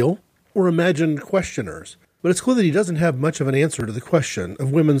answering real or imagined questioners. But it's clear that he doesn't have much of an answer to the question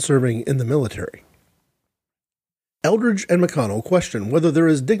of women serving in the military. Eldredge and McConnell question whether there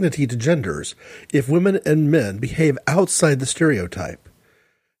is dignity to genders if women and men behave outside the stereotype.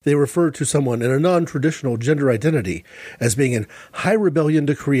 They refer to someone in a non-traditional gender identity as being in high rebellion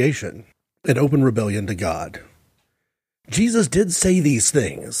to creation and open rebellion to God. Jesus did say these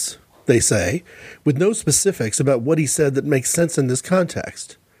things, they say, with no specifics about what he said that makes sense in this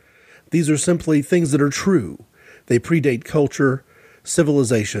context. These are simply things that are true. They predate culture,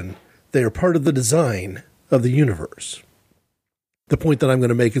 civilization. They are part of the design of the universe. The point that I'm going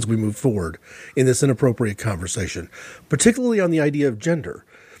to make as we move forward in this inappropriate conversation, particularly on the idea of gender,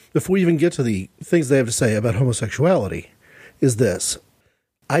 before we even get to the things they have to say about homosexuality, is this.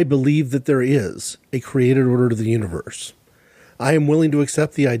 I believe that there is a created order to the universe. I am willing to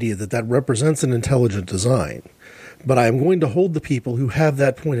accept the idea that that represents an intelligent design, but I am going to hold the people who have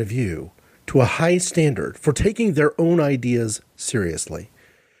that point of view to a high standard for taking their own ideas seriously.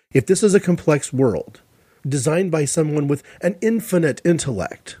 If this is a complex world, designed by someone with an infinite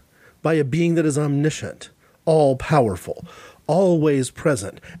intellect, by a being that is omniscient, all-powerful, always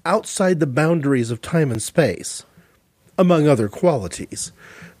present, outside the boundaries of time and space, among other qualities,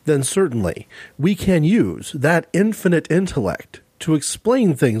 then certainly we can use that infinite intellect to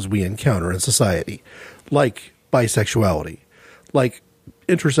explain things we encounter in society, like bisexuality, like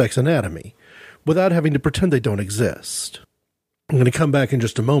intersex anatomy, without having to pretend they don't exist. I'm going to come back in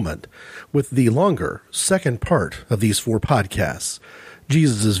just a moment with the longer second part of these 4 podcasts,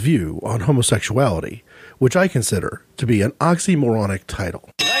 Jesus' view on homosexuality, which I consider to be an oxymoronic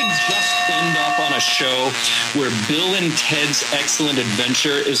title. Did I just end up on a show where Bill and Ted's Excellent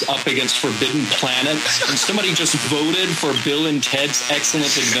Adventure is up against Forbidden Planet, and somebody just voted for Bill and Ted's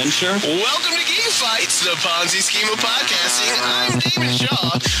Excellent Adventure? Welcome to Geek Fights, the Ponzi scheme of podcasting. I'm David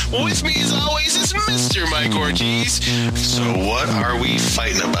Shaw. With me, as always, is Mr. Mike Ortiz. So what are we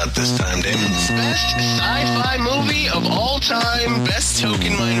fighting about this time, David? Best sci-fi movie of all time, best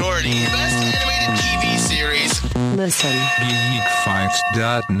token minority, best animated TV series. Listen.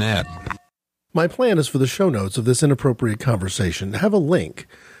 GeekFights.net. My plan is for the show notes of this inappropriate conversation to have a link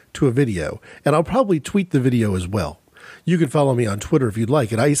to a video, and I'll probably tweet the video as well. You can follow me on Twitter if you'd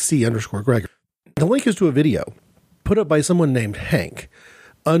like at IC_Gregor. The link is to a video put up by someone named Hank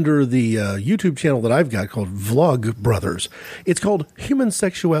under the YouTube channel that I've got called Vlog Brothers. It's called Human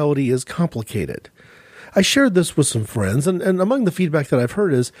Sexuality is Complicated. I shared this with some friends, and among the feedback that I've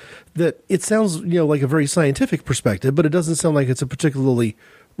heard is that it sounds, like a very scientific perspective, but it doesn't sound like it's a particularly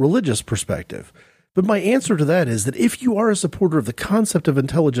religious perspective. But my answer to that is that if you are a supporter of the concept of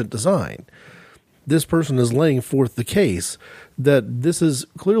intelligent design, this person is laying forth the case that this is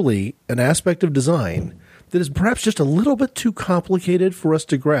clearly an aspect of design that is perhaps just a little bit too complicated for us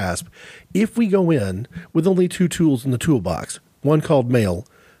to grasp if we go in with only 2 tools in the toolbox, one called male,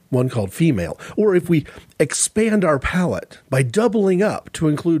 one called female, or if we expand our palette by doubling up to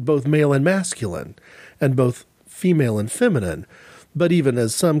include both male and masculine and both female and feminine. But even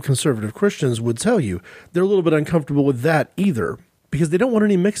as some conservative Christians would tell you, they're a little bit uncomfortable with that either, because they don't want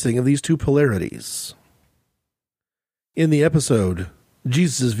any mixing of these 2 polarities. In the episode,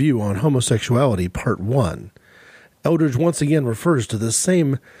 Jesus' View on Homosexuality, Part 1, Eldridge once again refers to this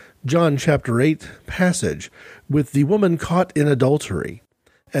same John chapter 8 passage with the woman caught in adultery.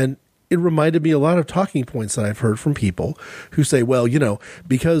 And it reminded me a lot of talking points that I've heard from people who say, well,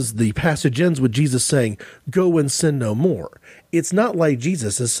 because the passage ends with Jesus saying, go and sin no more. It's not like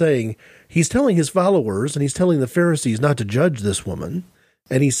Jesus is saying, he's telling his followers and he's telling the Pharisees not to judge this woman.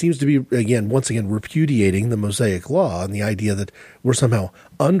 And he seems to be, once again, repudiating the Mosaic law and the idea that we're somehow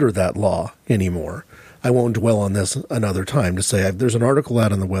under that law anymore. I won't dwell on this another time to say there's an article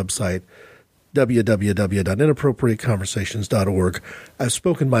out on the website, www.inappropriateconversations.org. I've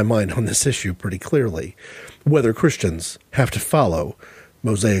spoken my mind on this issue pretty clearly, whether Christians have to follow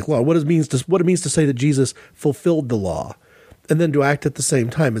Mosaic law, what it means to say that Jesus fulfilled the law, and then to act at the same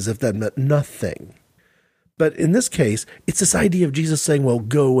time as if that meant nothing. But in this case, it's this idea of Jesus saying, well,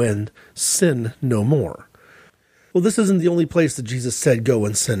 go and sin no more. Well, this isn't the only place that Jesus said, go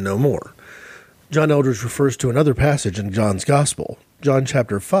and sin no more. John Eldridge refers to another passage in John's Gospel, John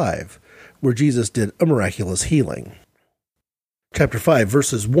chapter 5, where Jesus did a miraculous healing. Chapter 5,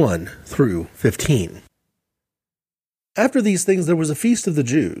 verses 1 through 15. After these things there was a feast of the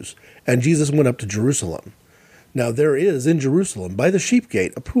Jews, and Jesus went up to Jerusalem. Now there is in Jerusalem by the sheep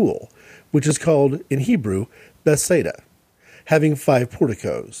gate a pool, which is called in Hebrew Bethsaida, having 5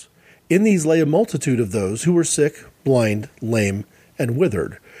 porticos. In these lay a multitude of those who were sick, blind, lame, and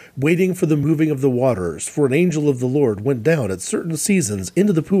withered, waiting for the moving of the waters, for an angel of the Lord went down at certain seasons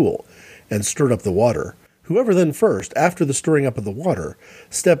into the pool, and stirred up the water. Whoever then first, after the stirring up of the water,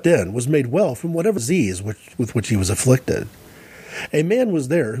 stepped in, was made well from whatever disease with which he was afflicted. A man was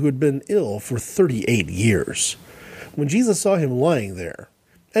there who had been ill for 38 years. When Jesus saw him lying there,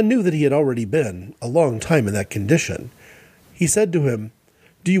 and knew that he had already been a long time in that condition, he said to him,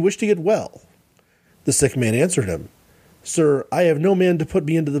 Do you wish to get well? The sick man answered him, Sir, I have no man to put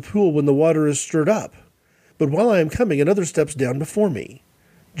me into the pool when the water is stirred up. But while I am coming, another steps down before me.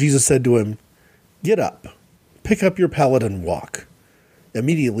 Jesus said to him, Get up, pick up your pallet and walk.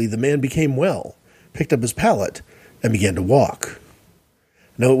 Immediately the man became well, picked up his pallet, and began to walk.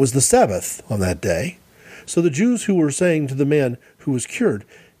 Now it was the Sabbath on that day. So the Jews who were saying to the man who was cured,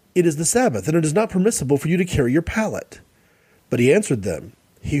 "It is the Sabbath, and it is not permissible for you to carry your pallet." But he answered them,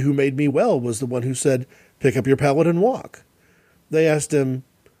 "He who made me well was the one who said, 'Pick up your pallet and walk.'" They asked him,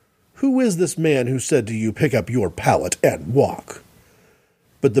 "Who is this man who said to you, 'Pick up your pallet and walk'?"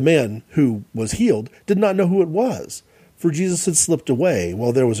 But the man who was healed did not know who it was, for Jesus had slipped away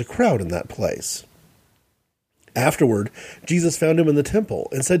while there was a crowd in that place. Afterward, Jesus found him in the temple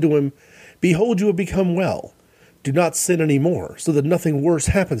and said to him, "Behold, you have become well. Do not sin any more, so that nothing worse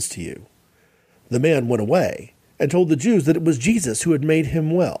happens to you." The man went away and told the Jews that it was Jesus who had made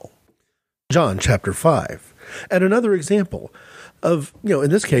him well. John chapter 5. And another example of, in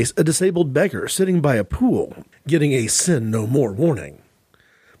this case, a disabled beggar sitting by a pool, getting a sin no more warning.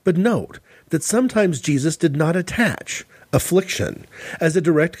 But note that sometimes Jesus did not attach affliction as a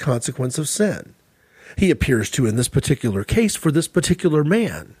direct consequence of sin. He appears to in this particular case for this particular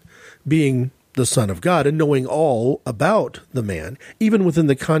man, being the Son of God and knowing all about the man, even within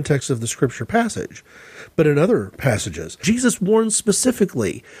the context of the scripture passage. But in other passages, Jesus warns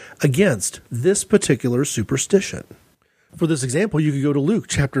specifically against this particular superstition. For this example, you could go to Luke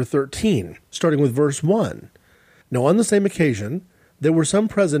chapter 13, starting with verse 1. "Now on the same occasion, there were some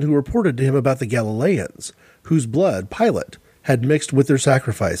present who reported to him about the Galileans, whose blood Pilate had mixed with their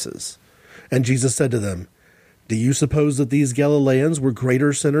sacrifices. And Jesus said to them, 'Do you suppose that these Galileans were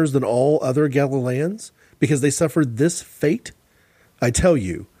greater sinners than all other Galileans, because they suffered this fate? I tell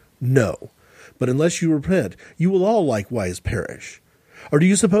you, no. But unless you repent, you will all likewise perish. Or do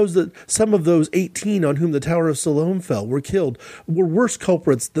you suppose that some of those 18 on whom the Tower of Siloam fell were killed were worse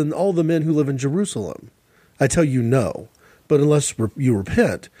culprits than all the men who live in Jerusalem? I tell you, no. But unless you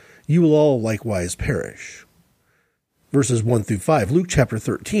repent, you will all likewise perish.'" Verses 1 through 5, Luke chapter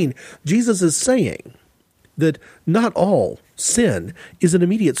 13, Jesus is saying that not all sin is an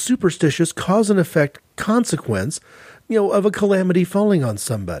immediate superstitious cause and effect consequence, of a calamity falling on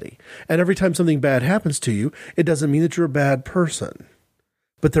somebody. And every time something bad happens to you, it doesn't mean that you're a bad person.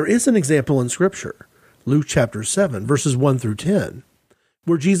 But there is an example in Scripture, Luke chapter 7, verses 1 through 10,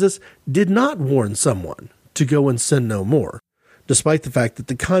 where Jesus did not warn someone to go and sin no more, despite the fact that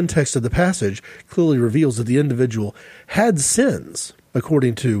the context of the passage clearly reveals that the individual had sins,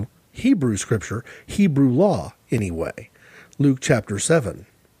 according to Hebrew Scripture, Hebrew law anyway. Luke chapter 7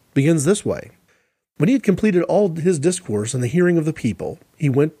 begins this way. "When he had completed all his discourse in the hearing of the people, he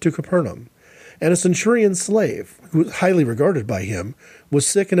went to Capernaum. And a centurion's slave, who was highly regarded by him, was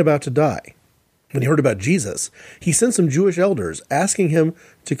sick and about to die. When he heard about Jesus, he sent some Jewish elders, asking him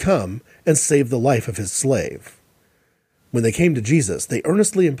to come and save the life of his slave. When they came to Jesus, they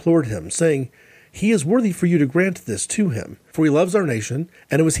earnestly implored him, saying, 'He is worthy for you to grant this to him, for he loves our nation,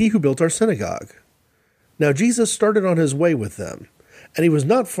 and it was he who built our synagogue.' Now Jesus started on his way with them, and he was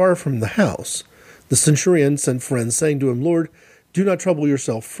not far from the house. The centurion sent friends, saying to him, 'Lord, do not trouble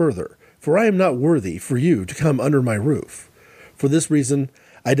yourself further, for I am not worthy for you to come under my roof. For this reason,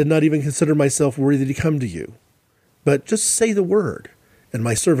 I did not even consider myself worthy to come to you. But just say the word, and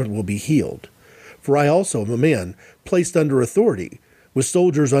my servant will be healed. For I also am a man placed under authority, with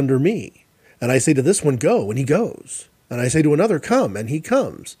soldiers under me. And I say to this one, go, and he goes. And I say to another, come, and he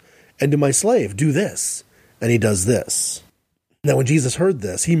comes. And to my slave, do this, and he does this.' Now when Jesus heard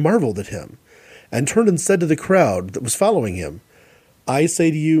this, he marveled at him, and turned and said to the crowd that was following him, 'I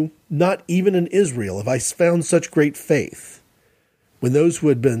say to you, not even in Israel have I found such great faith.' When those who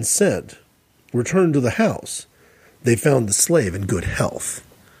had been sent returned to the house, they found the slave in good health."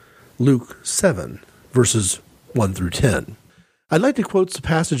 Luke 7, verses 1 through 10. I'd like to quote some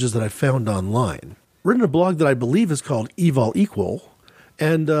passages that I found online, written in a blog that I believe is called Eval Equal,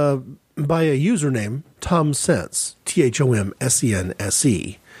 and by a username, Tom Sense,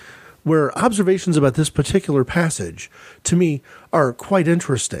 ThomSense, where observations about this particular passage, to me, are quite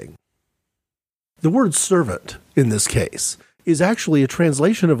interesting. The word servant, in this case, is actually a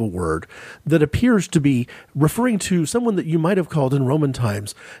translation of a word that appears to be referring to someone that you might have called in Roman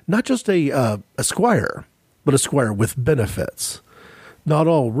times, not just a squire, but a squire with benefits. Not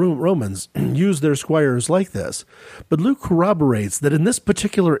all Romans used their squires like this, but Luke corroborates that in this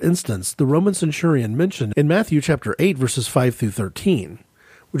particular instance, the Roman centurion mentioned in Matthew chapter 8, verses 5 through 13,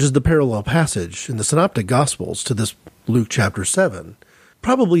 which is the parallel passage in the Synoptic Gospels to this Luke chapter 7,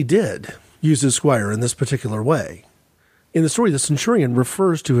 probably did use his squire in this particular way. In the story, the centurion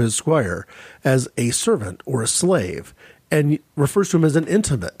refers to his squire as a servant or a slave, and refers to him as an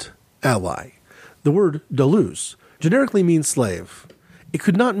intimate ally. The word doulos generically means slave. It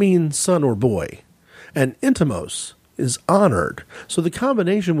could not mean son or boy. And intimos is honored, so the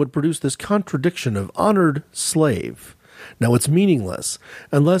combination would produce this contradiction of honored slave. Now, it's meaningless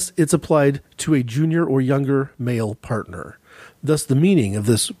unless it's applied to a junior or younger male partner. Thus, the meaning of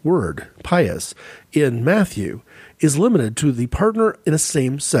this word, pious, in Matthew is limited to the partner in a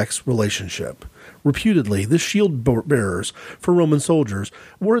same-sex relationship. Reputedly, the shield bearers for Roman soldiers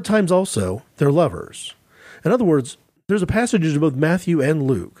were at times also their lovers. In other words, there's a passage in both Matthew and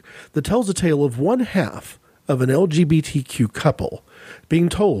Luke that tells a tale of one half of an LGBTQ couple being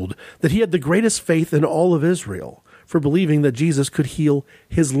told that he had the greatest faith in all of Israel for believing that Jesus could heal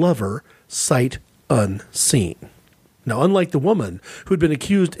his lover sight unseen. Now, unlike the woman who had been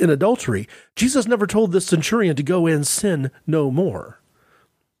accused in adultery, Jesus never told this centurion to go and sin no more.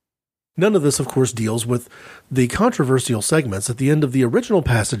 None of this, of course, deals with the controversial segments at the end of the original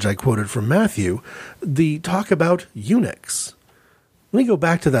passage I quoted from Matthew, the talk about eunuchs. Let me go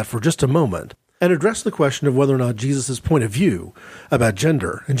back to that for just a moment and address the question of whether or not Jesus' point of view about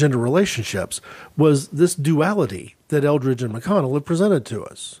gender and gender relationships was this duality that Eldridge and McConnell have presented to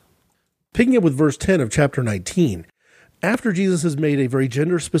us. Picking up with verse 10 of chapter 19, after Jesus has made a very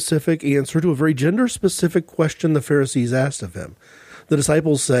gender-specific answer to a very gender-specific question the Pharisees asked of him, the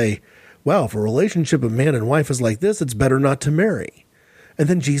disciples say, wow, if a relationship of man and wife is like this, it's better not to marry. And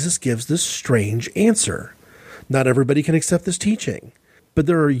then Jesus gives this strange answer. Not everybody can accept this teaching, but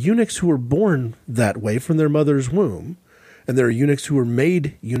there are eunuchs who are born that way from their mother's womb, and there are eunuchs who are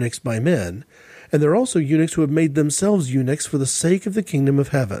made eunuchs by men, and there are also eunuchs who have made themselves eunuchs for the sake of the kingdom of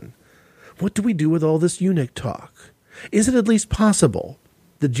heaven. What do we do with all this eunuch talk? Is it at least possible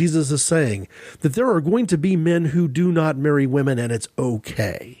that Jesus is saying that there are going to be men who do not marry women and it's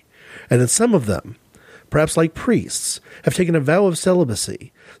okay, and that some of them, perhaps like priests, have taken a vow of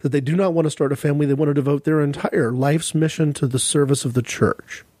celibacy, that they do not want to start a family, they want to devote their entire life's mission to the service of the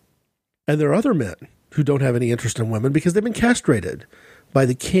church. And there are other men who don't have any interest in women because they've been castrated by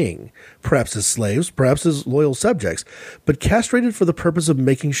the king, perhaps as slaves, perhaps as loyal subjects, but castrated for the purpose of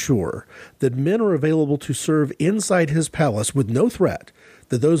making sure that men are available to serve inside his palace with no threat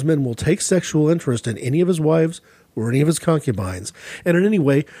that those men will take sexual interest in any of his wives or any of his concubines, and in any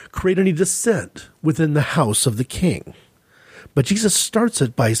way create any dissent within the house of the king. But Jesus starts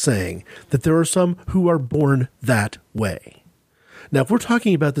it by saying that there are some who are born that way. Now, if we're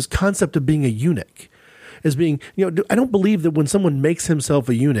talking about this concept of being a eunuch, as being, I don't believe that when someone makes himself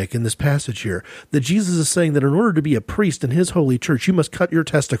a eunuch in this passage here, that Jesus is saying that in order to be a priest in his holy church, you must cut your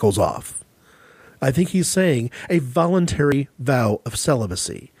testicles off. I think he's saying a voluntary vow of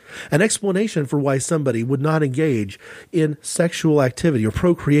celibacy, an explanation for why somebody would not engage in sexual activity or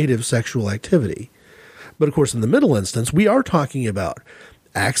procreative sexual activity. But of course, in the middle instance, we are talking about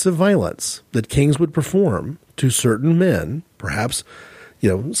acts of violence that kings would perform to certain men, perhaps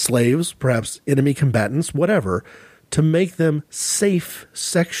slaves, perhaps enemy combatants, whatever, to make them safe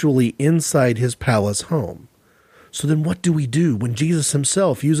sexually inside his palace home. So then what do we do when Jesus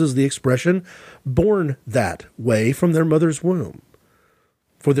himself uses the expression, born that way from their mother's womb?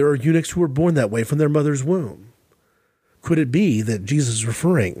 For there are eunuchs who are born that way from their mother's womb. Could it be that Jesus is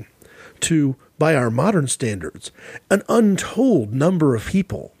referring to, by our modern standards, an untold number of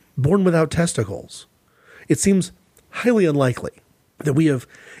people born without testicles? It seems highly unlikely that we have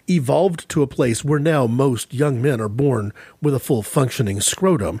evolved to a place where now most young men are born with a full functioning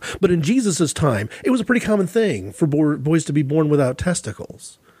scrotum. But in Jesus' time, it was a pretty common thing for boys to be born without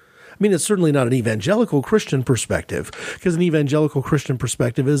testicles. I mean, it's certainly not an evangelical Christian perspective, because an evangelical Christian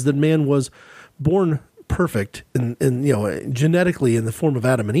perspective is that man was born perfect in genetically in the form of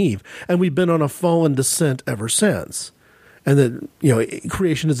Adam and Eve, and we've been on a fallen descent ever since. And that,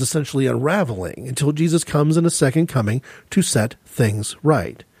 creation is essentially unraveling until Jesus comes in a second coming to set things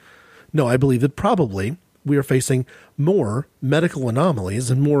right. No, I believe that probably we are facing more medical anomalies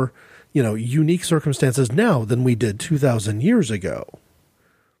and more, unique circumstances now than we did 2,000 years ago.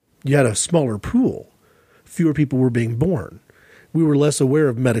 You had a smaller pool. Fewer people were being born. We were less aware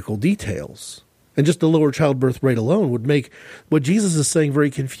of medical details. And just the lower childbirth rate alone would make what Jesus is saying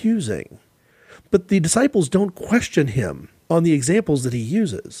very confusing. But the disciples don't question him on the examples that he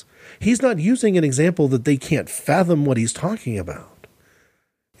uses. He's not using an example that they can't fathom what he's talking about.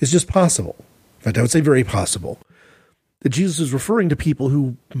 It's just possible. In fact, I would say very possible that Jesus is referring to people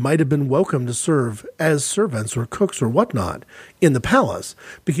who might have been welcome to serve as servants or cooks or whatnot in the palace,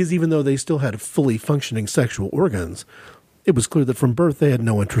 because even though they still had fully functioning sexual organs, it was clear that from birth they had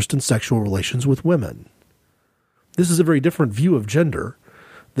no interest in sexual relations with women. This is a very different view of gender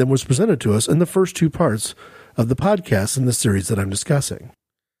than was presented to us in the first two parts of the podcast in the series that I'm discussing.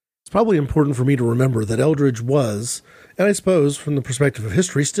 It's probably important for me to remember that Eldridge was, and I suppose from the perspective of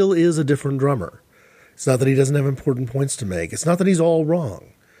history, still is a different drummer. It's not that he doesn't have important points to make. It's not that he's all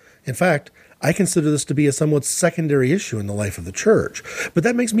wrong. In fact, I consider this to be a somewhat secondary issue in the life of the church. But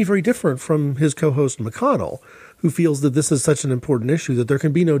that makes me very different from his co-host McConnell, who feels that this is such an important issue that there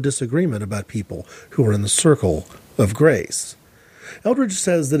can be no disagreement about people who are in the circle of grace. Eldredge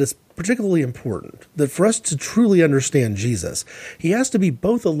says that it's particularly important that for us to truly understand Jesus, he has to be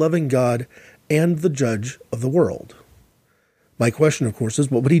both a loving God and the judge of the world. My question, of course, is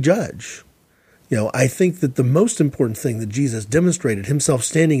what would he judge? I think that the most important thing that Jesus demonstrated himself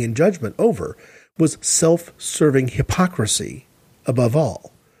standing in judgment over was self-serving hypocrisy above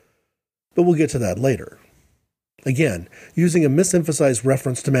all. But we'll get to that later. Again, using a misemphasized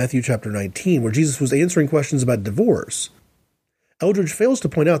reference to Matthew chapter 19, where Jesus was answering questions about divorce, Eldredge fails to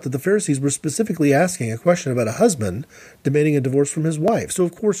point out that the Pharisees were specifically asking a question about a husband demanding a divorce from his wife. So,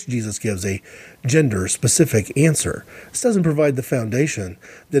 of course, Jesus gives a gender-specific answer. This doesn't provide the foundation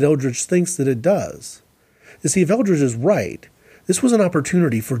that Eldredge thinks that it does. You see, if Eldredge is right, this was an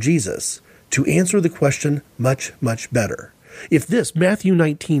opportunity for Jesus to answer the question much, much better. If this Matthew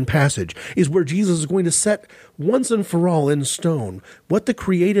 19 passage is where Jesus is going to set once and for all in stone what the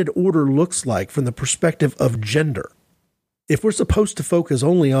created order looks like from the perspective of gender, if we're supposed to focus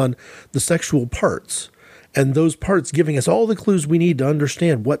only on the sexual parts, and those parts giving us all the clues we need to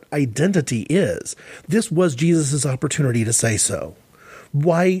understand what identity is, this was Jesus' opportunity to say so.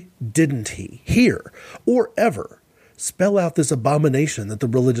 Why didn't he, here or ever, spell out this abomination that the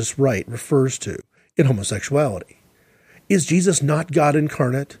religious right refers to in homosexuality? Is Jesus not God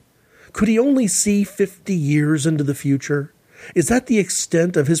incarnate? Could he only see 50 years into the future? Is that the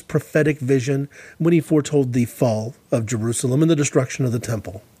extent of his prophetic vision when he foretold the fall of Jerusalem and the destruction of the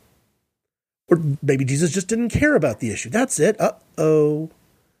temple? Or maybe Jesus just didn't care about the issue. That's it.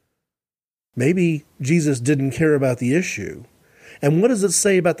 Maybe Jesus didn't care about the issue. And what does it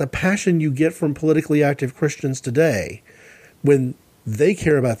say about the passion you get from politically active Christians today when they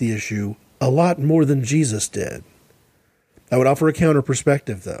care about the issue a lot more than Jesus did? I would offer a counter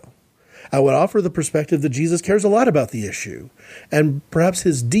perspective, though. I would offer the perspective that Jesus cares a lot about the issue, and perhaps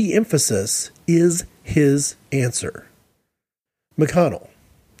his de-emphasis is his answer. McConnell,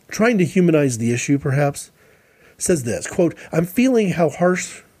 trying to humanize the issue perhaps, says this, quote, "I'm feeling how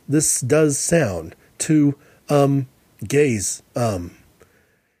harsh this does sound to, gays,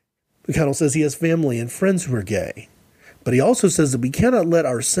 McConnell says he has family and friends who are gay, but he also says that we cannot let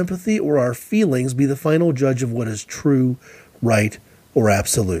our sympathy or our feelings be the final judge of what is true, right, or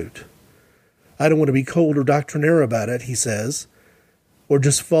absolute. I don't want to be cold or doctrinaire about it," he says, or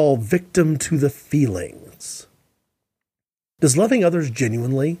just fall victim to the feelings. Does loving others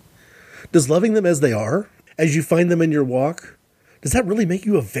genuinely, does loving them as they are, as you find them in your walk, does that really make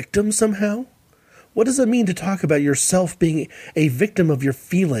you a victim somehow? What does it mean to talk about yourself being a victim of your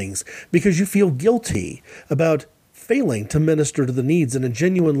feelings because you feel guilty about failing to minister to the needs in a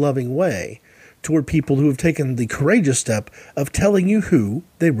genuine, loving way toward people who have taken the courageous step of telling you who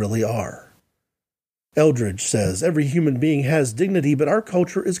they really are? Eldredge says, every human being has dignity, but our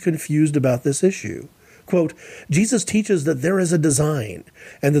culture is confused about this issue. Quote, Jesus teaches that there is a design,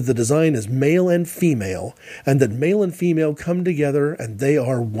 and that the design is male and female, and that male and female come together and they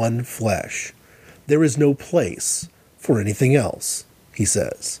are one flesh. There is no place for anything else, he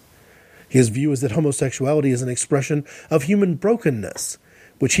says. His view is that homosexuality is an expression of human brokenness,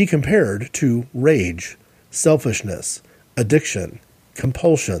 which he compared to rage, selfishness, addiction,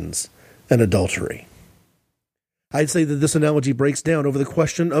 compulsions, and adultery. I'd say that this analogy breaks down over the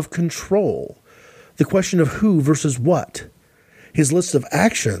question of control, the question of who versus what. His list of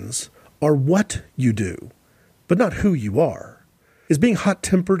actions are what you do, but not who you are. Is being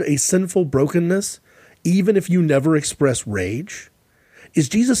hot-tempered a sinful brokenness, even if you never express rage? Is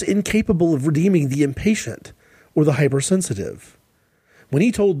Jesus incapable of redeeming the impatient or the hypersensitive? When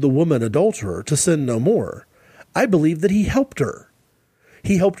he told the woman adulterer to sin no more, I believe that he helped her.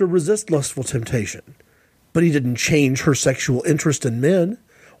 He helped her resist lustful temptation. But he didn't change her sexual interest in men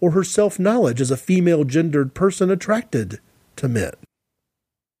or her self-knowledge as a female-gendered person attracted to men.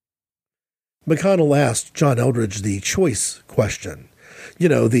 McConnell asked John Eldredge the choice question.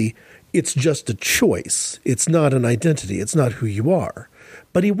 It's just a choice. It's not an identity. It's not who you are.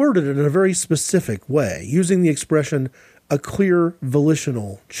 But he worded it in a very specific way, using the expression, a clear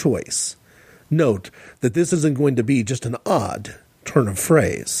volitional choice. Note that this isn't going to be just an odd turn of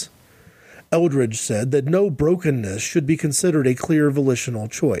phrase. Eldredge said that no brokenness should be considered a clear volitional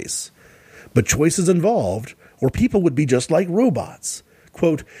choice. But choices involved, or people would be just like robots.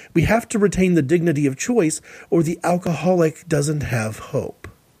 Quote, we have to retain the dignity of choice, or the alcoholic doesn't have hope.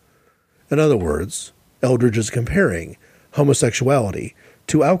 In other words, Eldredge is comparing homosexuality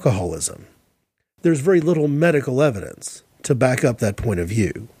to alcoholism. There's very little medical evidence to back up that point of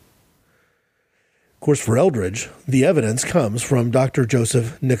view. Of course, for Eldredge, the evidence comes from Dr.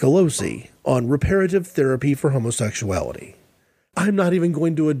 Joseph Nicolosi on reparative therapy for homosexuality. I'm not even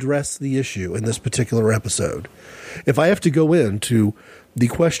going to address the issue in this particular episode. If I have to go into the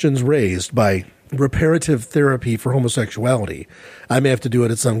questions raised by reparative therapy for homosexuality, I may have to do it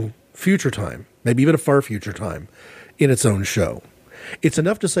at some future time, maybe even a far future time, in its own show. It's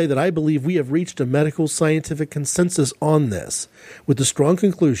enough to say that I believe we have reached a medical scientific consensus on this, with the strong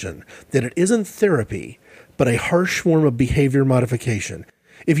conclusion that it isn't therapy, but a harsh form of behavior modification.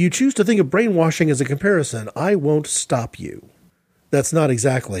 If you choose to think of brainwashing as a comparison, I won't stop you. That's not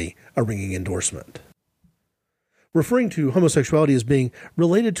exactly a ringing endorsement. Referring to homosexuality as being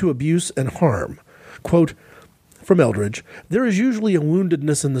related to abuse and harm, quote, from Eldredge, there is usually a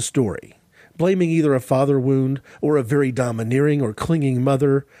woundedness in the story, blaming either a father wound or a very domineering or clinging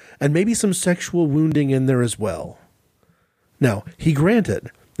mother, and maybe some sexual wounding in there as well. Now, he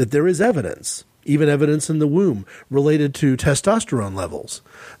granted that there is evidence, even evidence in the womb, related to testosterone levels,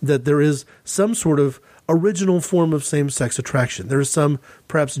 that there is some sort of original form of same-sex attraction. There is some,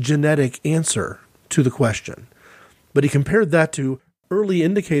 perhaps, genetic answer to the question. But he compared that to early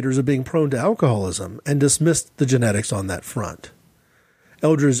indicators of being prone to alcoholism and dismissed the genetics on that front.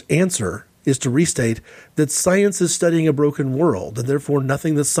 Eldredge's answer is to restate that science is studying a broken world, and therefore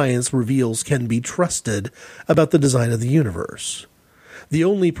nothing that science reveals can be trusted about the design of the universe. The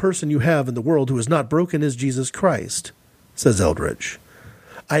only person you have in the world who is not broken is Jesus Christ, says Eldredge.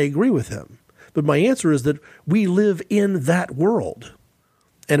 I agree with him, but my answer is that we live in that world,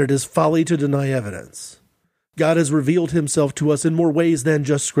 and it is folly to deny evidence. God has revealed himself to us in more ways than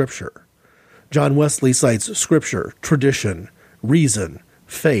just Scripture. John Wesley cites Scripture, tradition, reason,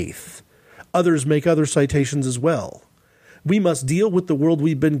 faith. Others make other citations as well. We must deal with the world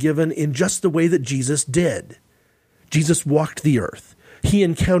we've been given in just the way that Jesus did. Jesus walked the earth. He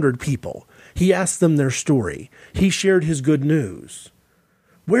encountered people. He asked them their story. He shared his good news.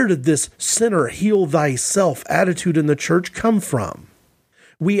 Where did this sinner heal thyself attitude in the church come from?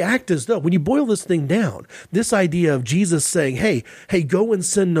 We act as though, when you boil this thing down, this idea of Jesus saying, hey, go and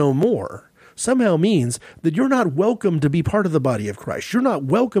sin no more, somehow means that you're not welcome to be part of the body of Christ. You're not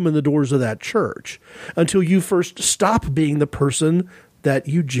welcome in the doors of that church until you first stop being the person that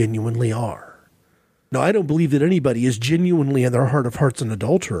you genuinely are. Now, I don't believe that anybody is genuinely in their heart of hearts an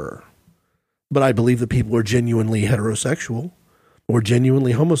adulterer, but I believe that people are genuinely heterosexual, or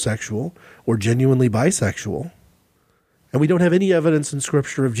genuinely homosexual, or genuinely bisexual. And we don't have any evidence in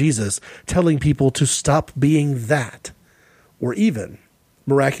Scripture of Jesus telling people to stop being that, or even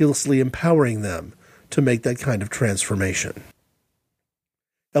miraculously empowering them to make that kind of transformation.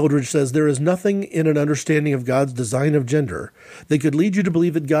 Eldredge says there is nothing in an understanding of God's design of gender that could lead you to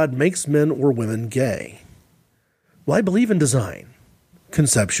believe that God makes men or women gay. Well, I believe in design,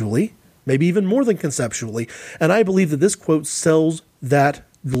 conceptually, maybe even more than conceptually, and I believe that this quote sells that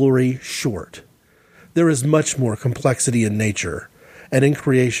glory short. There is much more complexity in nature and in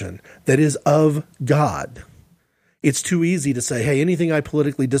creation that is of God. It's too easy to say, hey, anything I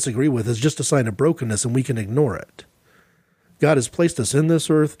politically disagree with is just a sign of brokenness and we can ignore it. God has placed us in this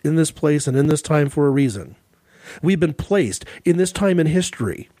earth, in this place, and in this time for a reason. We've been placed in this time in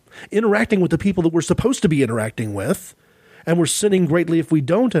history, interacting with the people that we're supposed to be interacting with, and we're sinning greatly if we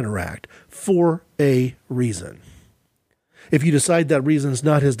don't interact, for a reason. If you decide that reason is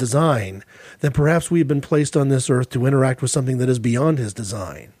not his design, then perhaps we have been placed on this earth to interact with something that is beyond his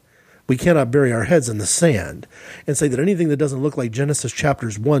design. We cannot bury our heads in the sand and say that anything that doesn't look like Genesis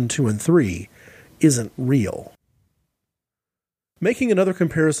chapters 1, 2, and 3 isn't real. Making another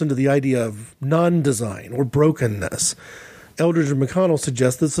comparison to the idea of non-design or brokenness, Eldredge and McConnell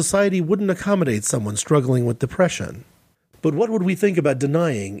suggest that society wouldn't accommodate someone struggling with depression. But what would we think about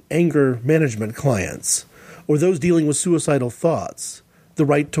denying anger management clients, or those dealing with suicidal thoughts, the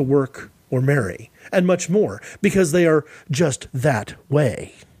right to work or marry, and much more, because they are just that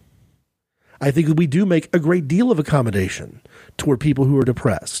way? I think that we do make a great deal of accommodation toward people who are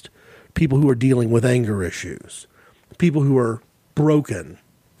depressed, people who are dealing with anger issues, people who are broken,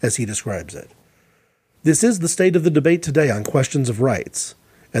 as he describes it. This is the state of the debate today on questions of rights,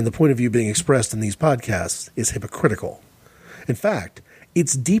 and the point of view being expressed in these podcasts is hypocritical. In fact,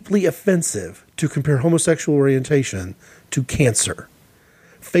 it's deeply offensive to compare homosexual orientation to cancer.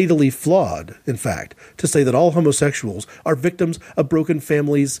 Fatally flawed, in fact, to say that all homosexuals are victims of broken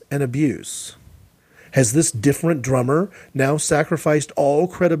families and abuse. Has this different drummer now sacrificed all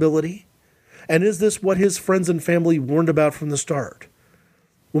credibility? And is this what his friends and family warned about from the start?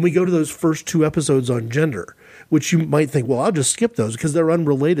 When we go to those first 2 episodes on gender, which you might think, well, I'll just skip those because they're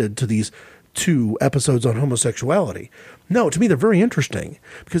unrelated to these 2 episodes on homosexuality. No, to me, they're very interesting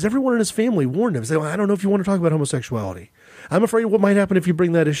because everyone in his family warned him. Say, well, I don't know if you want to talk about homosexuality. I'm afraid of what might happen if you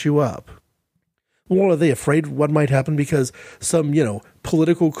bring that issue up. Well, are they afraid what might happen because some,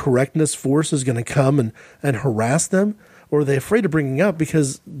 political correctness force is going to come and harass them? Or are they afraid of bringing up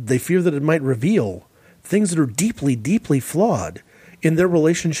because they fear that it might reveal things that are deeply, deeply flawed in their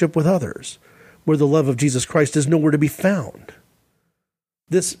relationship with others, where the love of Jesus Christ is nowhere to be found?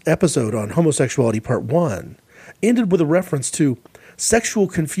 This episode on homosexuality, part 1, ended with a reference to sexual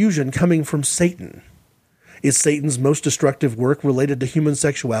confusion coming from Satan. Is Satan's most destructive work related to human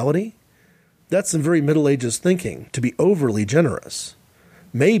sexuality? That's some very Middle Ages thinking, to be overly generous.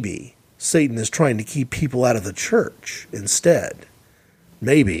 Maybe Satan is trying to keep people out of the church instead.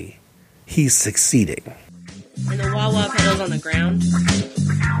 Maybe he's succeeding. And the wah-wah pedals on the ground.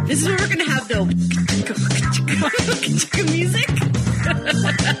 This is where we're going to have the music.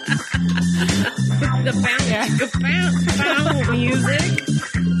 The bounce music,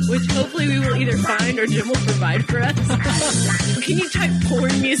 which hopefully we will either find or Jim will provide for us. Can you type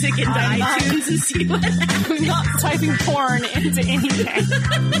porn music into iTunes and see what happens? I'm not typing porn into anything.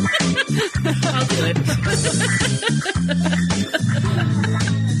 I'll do it.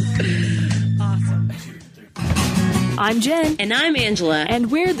 Awesome. I'm Jen. And I'm Angela. And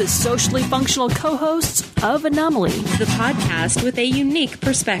we're the socially functional co-hosts of Anomaly, the podcast with a unique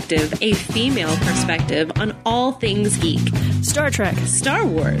perspective, a female perspective on all things geek. Star Trek, Star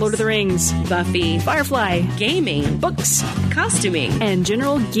Wars, Lord of the Rings, Buffy, Firefly, gaming, books, costuming, and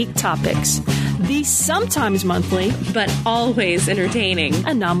general geek topics. The sometimes monthly, but always entertaining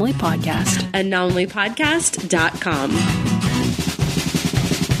Anomaly Podcast. AnomalyPodcast.com.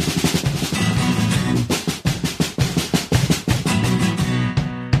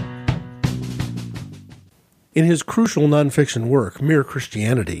 In his crucial nonfiction work, Mere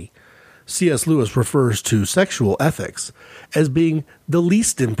Christianity, C.S. Lewis refers to sexual ethics as being the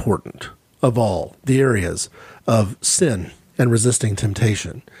least important of all the areas of sin and resisting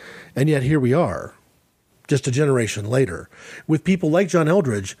temptation. And yet here we are, just a generation later, with people like John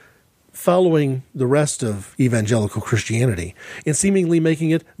Eldredge following the rest of evangelical Christianity and seemingly making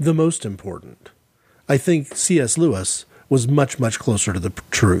it the most important. I think C.S. Lewis was much, much closer to the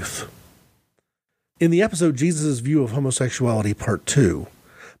truth. In the episode Jesus' View of Homosexuality, Part 2,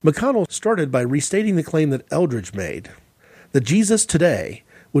 McConnell started by restating the claim that Eldredge made, that Jesus today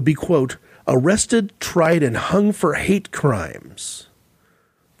would be, quote, arrested, tried, and hung for hate crimes.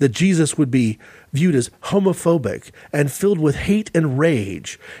 That Jesus would be viewed as homophobic and filled with hate and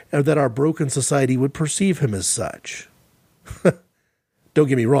rage, and that our broken society would perceive him as such. Don't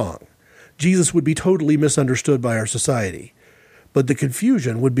get me wrong. Jesus would be totally misunderstood by our society, but the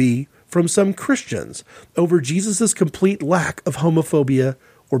confusion would be from some Christians over Jesus' complete lack of homophobia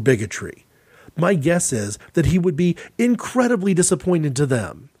or bigotry. My guess is that he would be incredibly disappointed to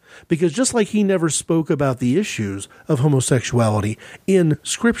them, because just like he never spoke about the issues of homosexuality in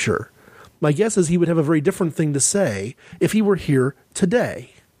Scripture, my guess is he would have a very different thing to say if he were here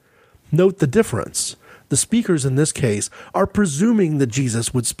today. Note the difference. The speakers in this case are presuming that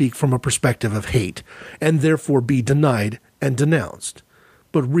Jesus would speak from a perspective of hate and therefore be denied and denounced.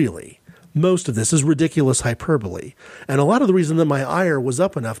 But really, most of this is ridiculous hyperbole, and a lot of the reason that my ire was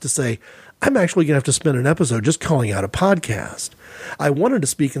up enough to say, I'm actually going to have to spend an episode just calling out a podcast. I wanted to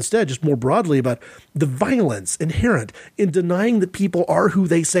speak instead just more broadly about the violence inherent in denying that people are who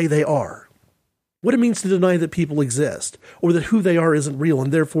they say they are. What it means to deny that people exist, or that who they are isn't real,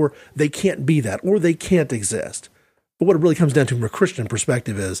 and therefore they can't be that, or they can't exist. But what it really comes down to from a Christian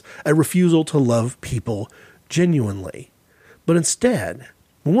perspective is a refusal to love people genuinely. But instead,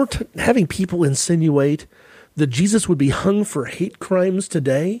 when we're having people insinuate that Jesus would be hung for hate crimes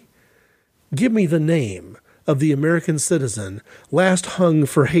today, give me the name of the American citizen last hung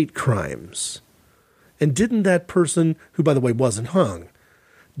for hate crimes. And didn't that person, who by the way wasn't hung,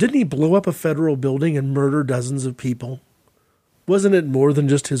 didn't he blow up a federal building and murder dozens of people? Wasn't it more than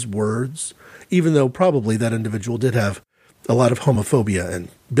just his words? Even though probably that individual did have a lot of homophobia and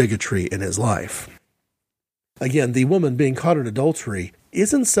bigotry in his life. Again, the woman being caught in adultery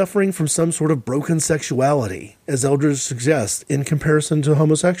isn't suffering from some sort of broken sexuality, as Eldredge suggests, in comparison to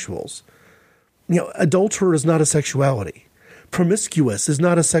homosexuals. Adulterer is not a sexuality. Promiscuous is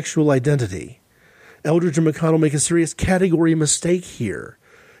not a sexual identity. Eldredge and McConnell make a serious category mistake here.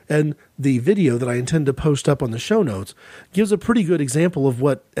 And the video that I intend to post up on the show notes gives a pretty good example of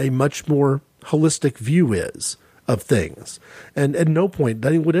what a much more holistic view is of things. And at no point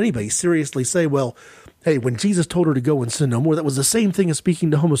would anybody seriously say, well, hey, when Jesus told her to go and sin no more, that was the same thing as speaking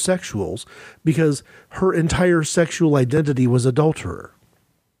to homosexuals, because her entire sexual identity was adulterer.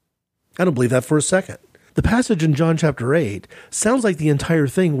 I don't believe that for a second. The passage in John chapter 8 sounds like the entire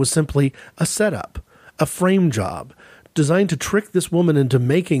thing was simply a setup, a frame job, designed to trick this woman into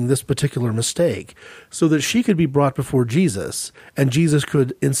making this particular mistake so that she could be brought before Jesus, and Jesus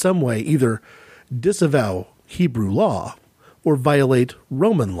could in some way either disavow Hebrew law or violate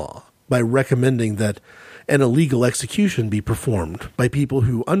Roman law by recommending that an illegal execution be performed by people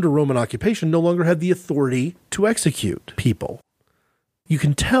who, under Roman occupation, no longer had the authority to execute people. You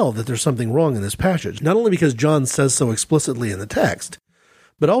can tell that there's something wrong in this passage, not only because John says so explicitly in the text,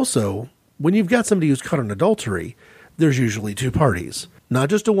 but also when you've got somebody who's caught in adultery, there's usually two parties, not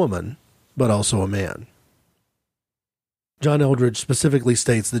just a woman, but also a man. John Eldredge specifically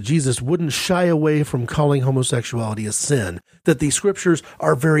states that Jesus wouldn't shy away from calling homosexuality a sin, that the scriptures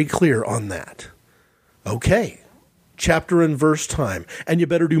are very clear on that. Okay, chapter and verse time, and you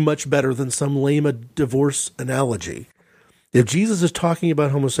better do much better than some lame divorce analogy. If Jesus is talking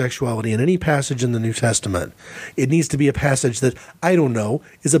about homosexuality in any passage in the New Testament, it needs to be a passage that, I don't know,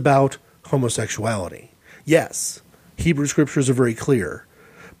 is about homosexuality. Yes, Hebrew scriptures are very clear,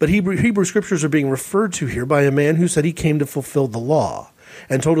 but Hebrew scriptures are being referred to here by a man who said he came to fulfill the law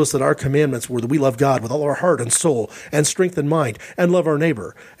and told us that our commandments were that we love God with all our heart and soul and strength and mind and love our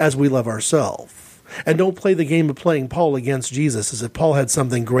neighbor as we love ourselves. And don't play the game of playing Paul against Jesus as if Paul had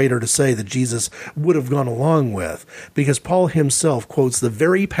something greater to say that Jesus would have gone along with, because Paul himself quotes the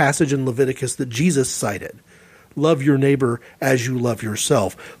very passage in Leviticus that Jesus cited. Love your neighbor as you love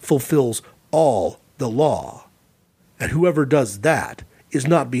yourself fulfills all the law. And whoever does that is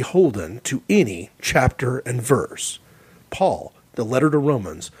not beholden to any chapter and verse. Paul, the letter to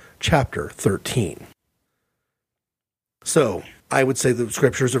Romans, chapter 13. So, I would say the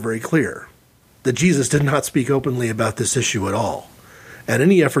scriptures are very clear that Jesus did not speak openly about this issue at all. And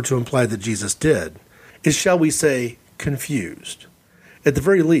any effort to imply that Jesus did is, shall we say, confused. At the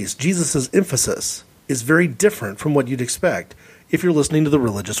very least, Jesus' emphasis is very different from what you'd expect if you're listening to the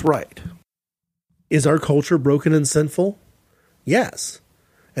religious right. Is our culture broken and sinful? Yes.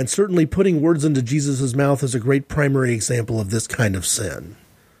 And certainly putting words into Jesus' mouth is a great primary example of this kind of sin.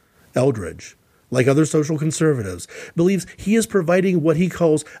 Eldredge, like other social conservatives, believes he is providing what he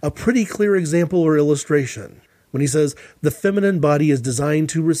calls a pretty clear example or illustration when he says the feminine body is designed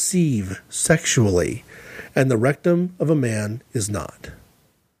to receive sexually, and the rectum of a man is not.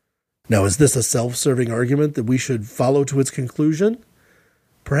 Now, is this a self-serving argument that we should follow to its conclusion?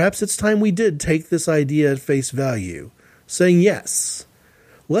 Perhaps it's time we did take this idea at face value, saying yes,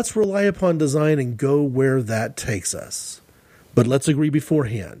 let's rely upon design and go where that takes us. But let's agree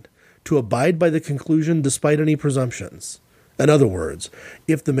beforehand to abide by the conclusion despite any presumptions. In other words,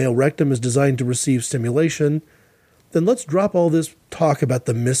 if the male rectum is designed to receive stimulation, then let's drop all this talk about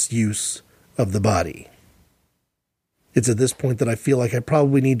the misuse of the body. It's at this point that I feel like I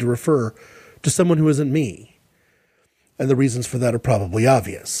probably need to refer to someone who isn't me, and the reasons for that are probably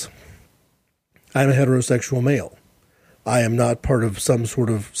obvious. I'm a heterosexual male. I am not part of some sort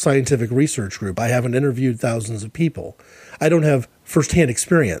of scientific research group. I haven't interviewed thousands of people. I don't have firsthand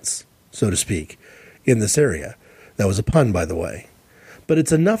experience, so to speak, in this area. That was a pun, by the way. But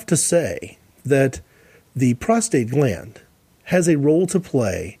it's enough to say that the prostate gland has a role to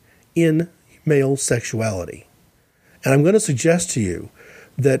play in male sexuality. And I'm going to suggest to you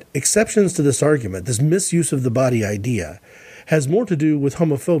that exceptions to this argument, this misuse of the body idea, has more to do with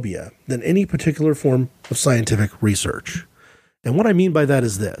homophobia than any particular form of scientific research. And what I mean by that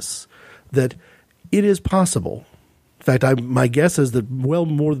is this, that it is possible. In fact, my guess is that well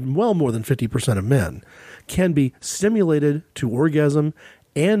more than 50% of men can be stimulated to orgasm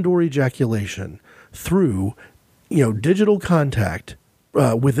and or ejaculation through, digital contact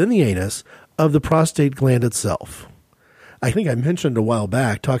within the anus of the prostate gland itself. I think I mentioned a while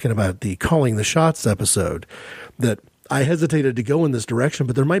back, talking about the Calling the Shots episode, that I hesitated to go in this direction,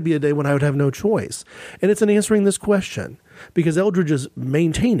 but there might be a day when I would have no choice. And it's in answering this question, because Eldredge is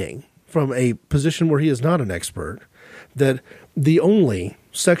maintaining from a position where he is not an expert that the only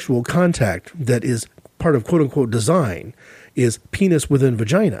sexual contact that is part of quote-unquote design is penis within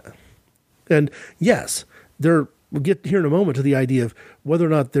vagina. And yes, we'll get here in a moment to the idea of whether or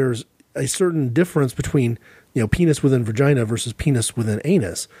not there's a certain difference between penis within vagina versus penis within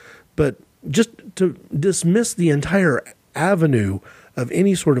anus. But just to dismiss the entire avenue of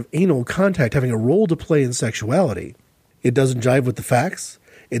any sort of anal contact having a role to play in sexuality, it doesn't jive with the facts,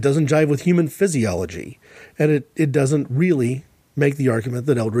 it doesn't jive with human physiology, and it doesn't really make the argument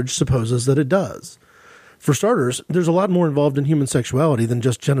that Eldredge supposes that it does. For starters, there's a lot more involved in human sexuality than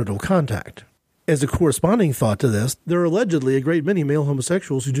just genital contact. As a corresponding thought to this, there are allegedly a great many male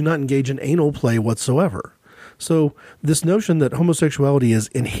homosexuals who do not engage in anal play whatsoever. So this notion that homosexuality is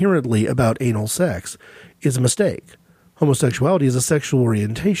inherently about anal sex is a mistake. Homosexuality is a sexual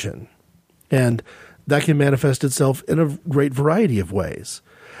orientation, and that can manifest itself in a great variety of ways.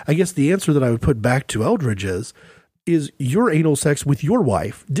 I guess the answer that I would put back to Eldridge is your anal sex with your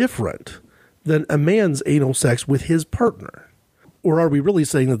wife different than a man's anal sex with his partner? Or are we really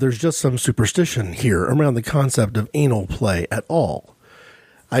saying that there's just some superstition here around the concept of anal play at all?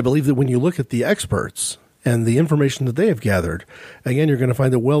 I believe that when you look at the experts and the information that they have gathered, again, you're going to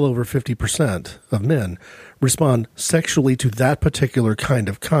find that well over 50% of men respond sexually to that particular kind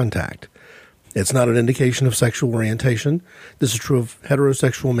of contact. It's not an indication of sexual orientation. This is true of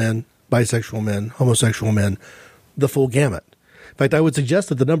heterosexual men, bisexual men, homosexual men, the full gamut. In fact, I would suggest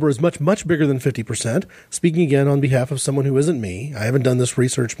that the number is much, much bigger than 50%. Speaking again on behalf of someone who isn't me, I haven't done this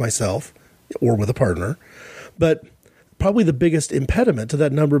research myself or with a partner, but probably the biggest impediment to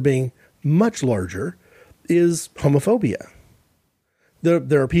that number being much larger is homophobia.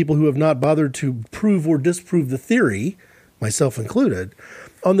 There are people who have not bothered to prove or disprove the theory, myself included,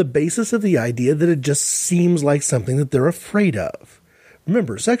 on the basis of the idea that it just seems like something that they're afraid of.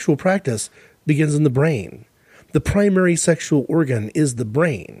 Remember, sexual practice begins in the brain. The primary sexual organ is the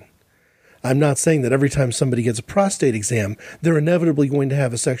brain. I'm not saying that every time somebody gets a prostate exam, they're inevitably going to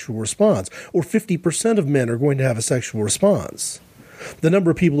have a sexual response, or 50% of men are going to have a sexual response. The number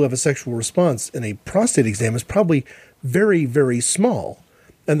of people who have a sexual response in a prostate exam is probably very, very small.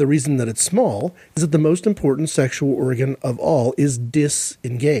 And the reason that it's small is that the most important sexual organ of all is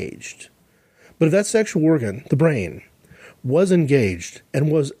disengaged. But if that sexual organ, the brain, was engaged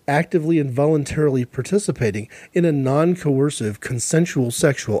and was actively and voluntarily participating in a non-coercive, consensual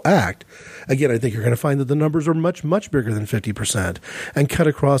sexual act, again, I think you're going to find that the numbers are much, much bigger than 50% and cut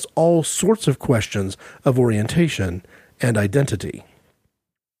across all sorts of questions of orientation and identity.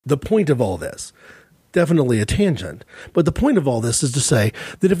 The point of all this, definitely a tangent, but the point of all this is to say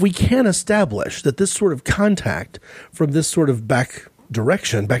that if we can establish that this sort of contact from this sort of back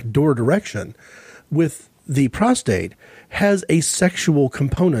door direction with the prostate has a sexual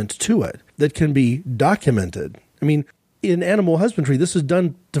component to it that can be documented. I mean, in animal husbandry, this is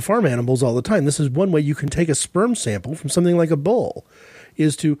done to farm animals all the time. This is one way you can take a sperm sample from something like a bull,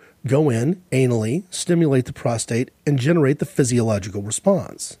 is to go in anally, stimulate the prostate, and generate the physiological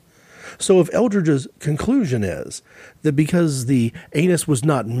response. So if Eldridge's conclusion is that because the anus was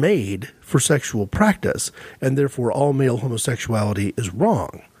not made for sexual practice, and therefore all male homosexuality is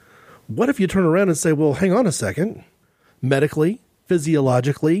wrong, what if you turn around and say, well, hang on a second. Medically,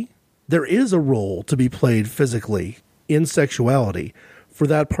 physiologically, there is a role to be played physically in sexuality for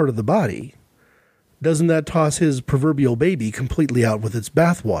that part of the body. Doesn't that toss his proverbial baby completely out with its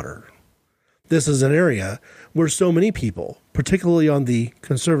bathwater? This is an area where so many people, particularly on the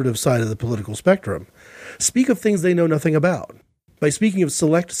conservative side of the political spectrum, speak of things they know nothing about. By speaking of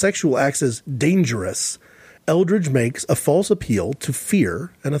select sexual acts as dangerous, Eldridge makes a false appeal to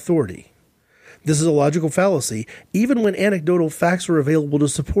fear and authority. This is a logical fallacy, even when anecdotal facts are available to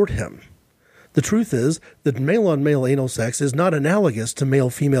support him. The truth is that male-on-male anal sex is not analogous to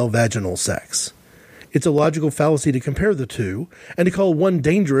male-female vaginal sex. It's a logical fallacy to compare the two and to call one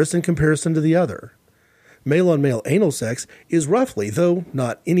dangerous in comparison to the other. Male-on-male anal sex is roughly, though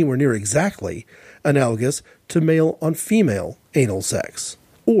not anywhere near exactly, analogous to male-on-female anal sex.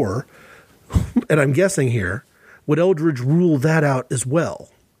 Or, and I'm guessing here, would Eldridge rule that out as well?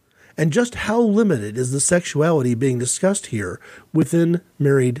 And just how limited is the sexuality being discussed here within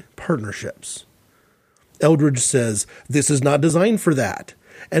married partnerships? Eldridge says this is not designed for that,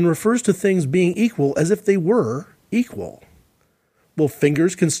 and refers to things being equal as if they were equal. Well,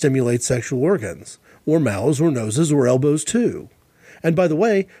 fingers can stimulate sexual organs, or mouths or noses or elbows too. And by the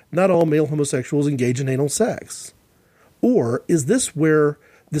way, not all male homosexuals engage in anal sex. Or is this where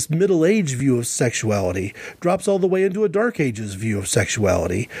this Middle Age view of sexuality drops all the way into a Dark Ages view of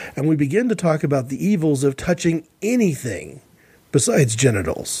sexuality, and we begin to talk about the evils of touching anything besides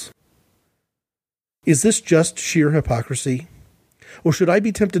genitals? Is this just sheer hypocrisy? Or should I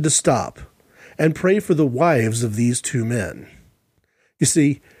be tempted to stop and pray for the wives of these two men? You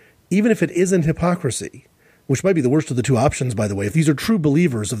see, even if it isn't hypocrisy, which might be the worst of the two options, by the way, if these are true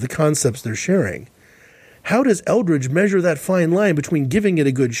believers of the concepts they're sharing, how does Eldridge measure that fine line between giving it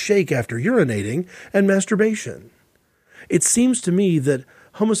a good shake after urinating and masturbation? It seems to me that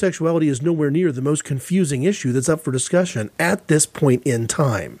homosexuality is nowhere near the most confusing issue that's up for discussion at this point in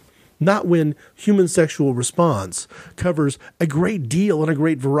time. Not when human sexual response covers a great deal and a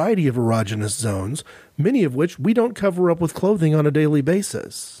great variety of erogenous zones, many of which we don't cover up with clothing on a daily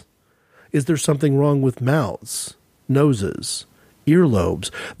basis. Is there something wrong with mouths, noses,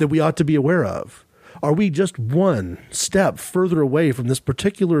 earlobes that we ought to be aware of? Are we just one step further away from this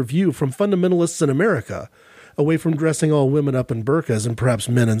particular view from fundamentalists in America, away from dressing all women up in burqas and perhaps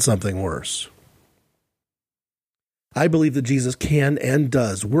men in something worse? I believe that Jesus can and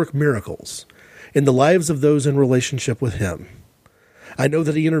does work miracles in the lives of those in relationship with him. I know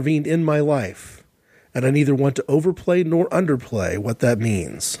that he intervened in my life, and I neither want to overplay nor underplay what that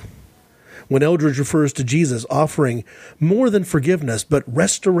means. When Eldredge refers to Jesus offering more than forgiveness, but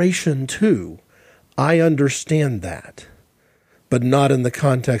restoration too, I understand that, but not in the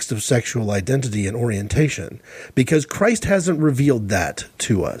context of sexual identity and orientation, because Christ hasn't revealed that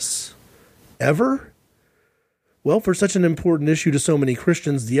to us. Ever? Well, for such an important issue to so many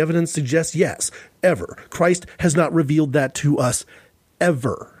Christians, the evidence suggests yes, ever. Christ has not revealed that to us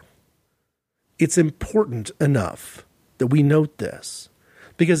ever. It's important enough that we note this,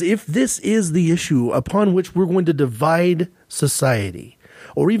 because if this is the issue upon which we're going to divide society,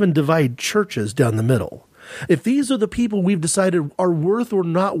 or even divide churches down the middle, if these are the people we've decided are worth or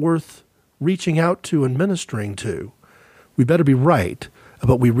not worth reaching out to and ministering to, we better be right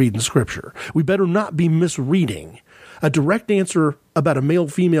about what we read in Scripture. We better not be misreading a direct answer about a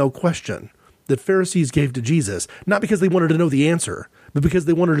male-female question that Pharisees gave to Jesus, not because they wanted to know the answer, but because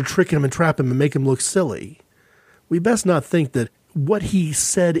they wanted to trick him and trap him and make him look silly. We best not think that what he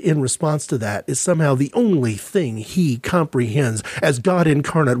said in response to that is somehow the only thing he comprehends as God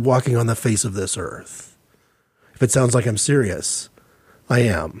incarnate walking on the face of this earth. If it sounds like I'm serious, I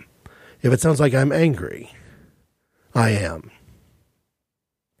am. If it sounds like I'm angry, I am.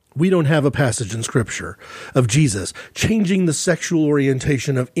 We don't have a passage in Scripture of Jesus changing the sexual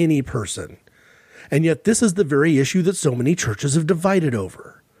orientation of any person. And yet this is the very issue that so many churches have divided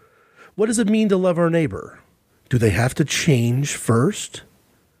over. What does it mean to love our neighbor? Do they have to change first?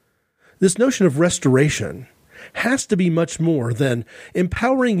 This notion of restoration has to be much more than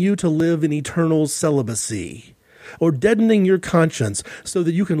empowering you to live in eternal celibacy, or deadening your conscience so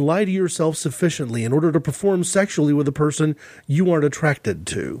that you can lie to yourself sufficiently in order to perform sexually with a person you aren't attracted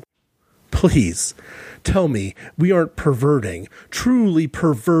to. Please, tell me we aren't perverting, truly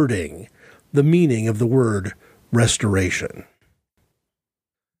perverting, the meaning of the word restoration.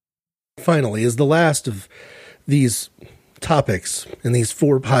 Finally, as the last of these topics in these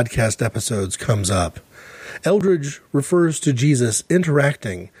 4 podcast episodes comes up, Eldredge refers to Jesus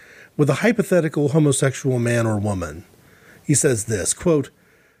interacting with a hypothetical homosexual man or woman. He says this, quote,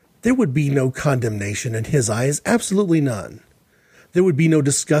 "There would be no condemnation in his eyes, absolutely none. There would be no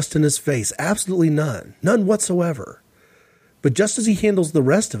disgust in his face, absolutely none, none whatsoever. But just as he handles the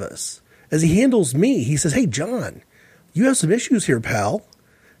rest of us, as he handles me, he says, hey, John, you have some issues here, pal.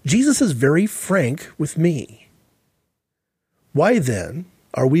 Jesus is very frank with me. Why then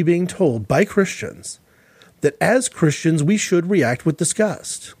are we being told by Christians that as Christians we should react with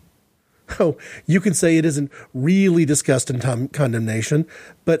disgust? Oh, you can say it isn't really disgust and condemnation,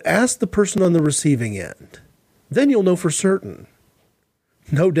 but ask the person on the receiving end. Then you'll know for certain.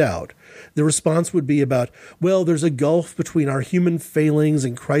 No doubt, the response would be about, well, there's a gulf between our human failings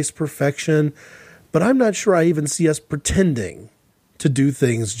and Christ's perfection, but I'm not sure I even see us pretending to do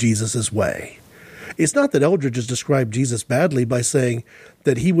things Jesus' way. It's not that Eldredge has described Jesus badly by saying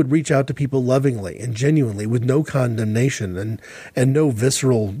that he would reach out to people lovingly and genuinely with no condemnation and no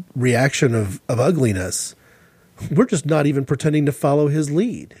visceral reaction of ugliness. We're just not even pretending to follow his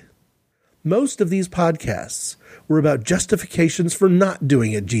lead. Most of these podcasts were about justifications for not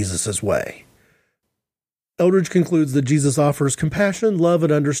doing it Jesus' way. Eldredge concludes that Jesus offers compassion, love,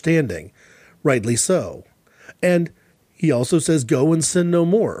 and understanding. Rightly so. And he also says, go and sin no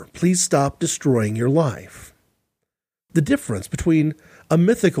more. Please stop destroying your life. The difference between a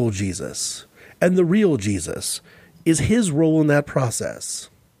mythical Jesus and the real Jesus is his role in that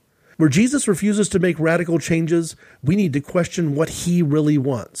process. Where Jesus refuses to make radical changes, we need to question what he really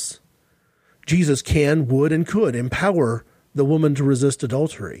wants. Jesus can, would, and could empower the woman to resist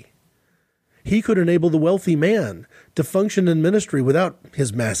adultery. He could enable the wealthy man to function in ministry without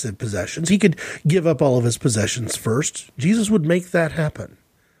his massive possessions. He could give up all of his possessions first. Jesus would make that happen.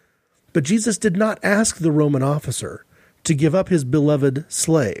 But Jesus did not ask the Roman officer to give up his beloved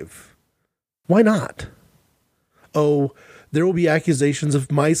slave. Why not? Oh, there will be accusations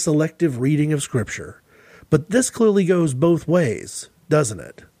of my selective reading of Scripture. But this clearly goes both ways, doesn't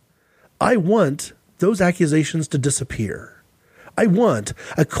it? I want those accusations to disappear. I want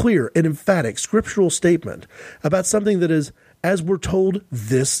a clear and emphatic scriptural statement about something that is, as we're told,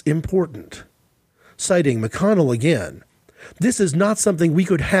 this important. Citing McConnell again, this is not something we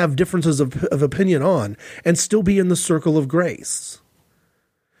could have differences of opinion on and still be in the circle of grace.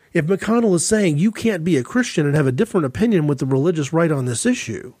 If McConnell is saying you can't be a Christian and have a different opinion with the religious right on this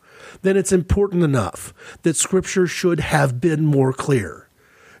issue, then it's important enough that Scripture should have been more clear.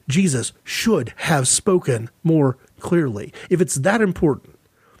 Jesus should have spoken more clearly. If it's that important,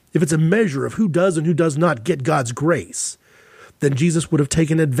 if it's a measure of who does and who does not get God's grace, then Jesus would have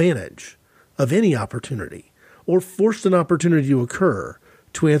taken advantage of any opportunity or forced an opportunity to occur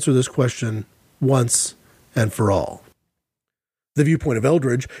to answer this question once and for all. The viewpoint of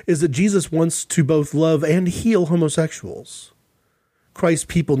Eldredge is that Jesus wants to both love and heal homosexuals. Christ's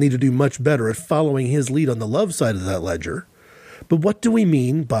people need to do much better at following his lead on the love side of that ledger. But what do we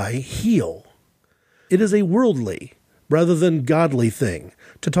mean by heal? It is a worldly rather than godly thing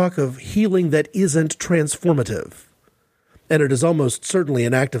to talk of healing that isn't transformative. And it is almost certainly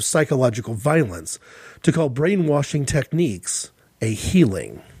an act of psychological violence to call brainwashing techniques a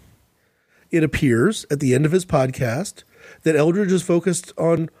healing. It appears at the end of his podcast that Eldredge is focused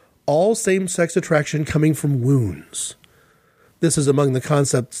on all same-sex attraction coming from wounds. This is among the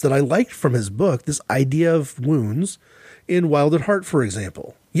concepts that I liked from his book, this idea of wounds in Wild at Heart, for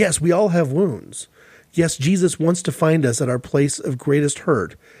example. Yes, we all have wounds. Yes, Jesus wants to find us at our place of greatest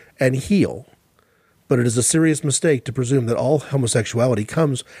hurt and heal. But it is a serious mistake to presume that all homosexuality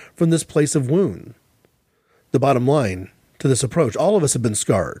comes from this place of wound. The bottom line to this approach, all of us have been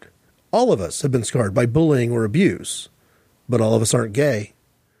scarred. All of us have been scarred by bullying or abuse. But all of us aren't gay.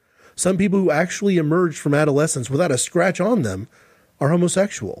 Some people who actually emerged from adolescence without a scratch on them are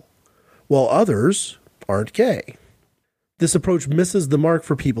homosexual, while others aren't gay. This approach misses the mark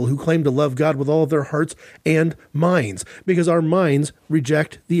for people who claim to love God with all of their hearts and minds, because our minds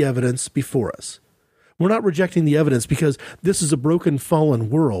reject the evidence before us. We're not rejecting the evidence because this is a broken, fallen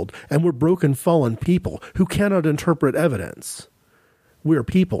world, and we're broken, fallen people who cannot interpret evidence. We're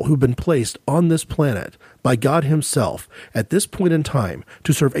people who've been placed on this planet by God himself at this point in time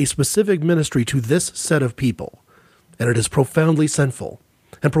to serve a specific ministry to this set of people. And it is profoundly sinful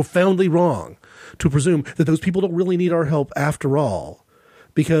and profoundly wrong to presume that those people don't really need our help after all,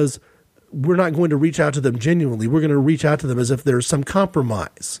 because we're not going to reach out to them genuinely. We're going to reach out to them as if there's some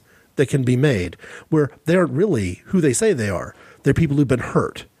compromise that can be made where they aren't really who they say they are. They're people who've been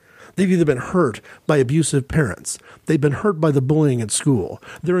hurt. They've either been hurt by abusive parents. They've been hurt by the bullying at school.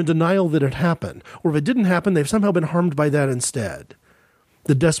 They're in denial that it happened. Or if it didn't happen, they've somehow been harmed by that instead.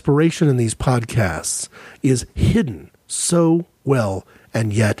 The desperation in these podcasts is hidden so well,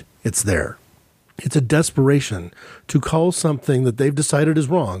 and yet it's there. It's a desperation to call something that they've decided is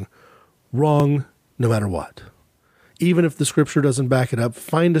wrong, wrong no matter what. Even if the scripture doesn't back it up,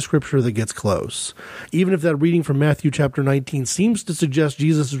 find a scripture that gets close. Even if that reading from Matthew chapter 19 seems to suggest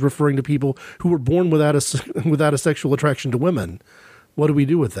Jesus is referring to people who were born without a sexual attraction to women, what do we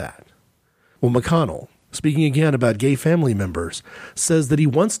do with that? Well, McConnell, speaking again about gay family members, says that he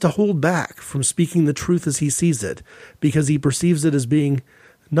wants to hold back from speaking the truth as he sees it because he perceives it as being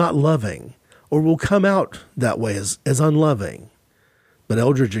not loving, or will come out that way as unloving. But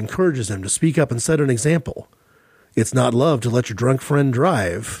Eldredge encourages him to speak up and set an example. It's not love to let your drunk friend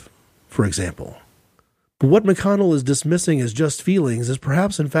drive, for example. But what McConnell is dismissing as just feelings is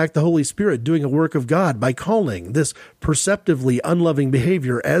perhaps in fact the Holy Spirit doing a work of God by calling this perceptively unloving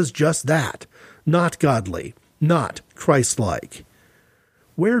behavior as just that, not godly, not Christ-like.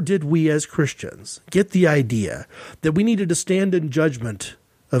 Where did we as Christians get the idea that we needed to stand in judgment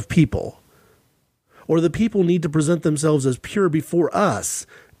of people, or the people need to present themselves as pure before us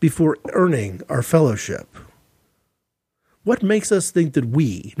before earning our fellowship? What makes us think that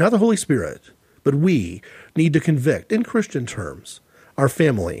we, not the Holy Spirit, but we need to convict, in Christian terms, our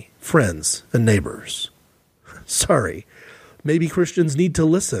family, friends, and neighbors? Sorry, maybe Christians need to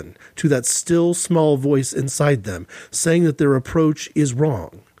listen to that still small voice inside them saying that their approach is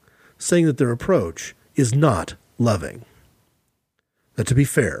wrong, saying that their approach is not loving. Now, to be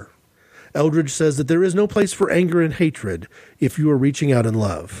fair, Eldredge says that there is no place for anger and hatred if you are reaching out in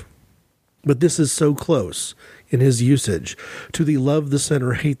love. But this is so close in his usage to the love the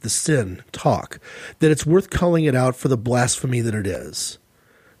sinner, hate the sin talk that it's worth calling it out for the blasphemy that it is.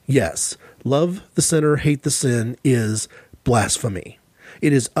 Yes, love the sinner, hate the sin is blasphemy.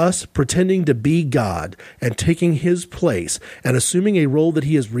 It is us pretending to be God and taking his place and assuming a role that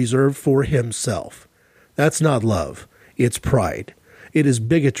he has reserved for himself. That's not love. It's pride. It is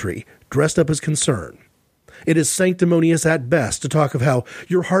bigotry dressed up as concern. It is sanctimonious at best to talk of how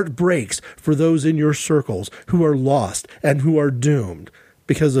your heart breaks for those in your circles who are lost and who are doomed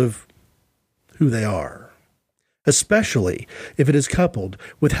because of who they are, especially if it is coupled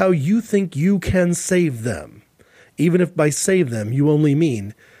with how you think you can save them, even if by save them you only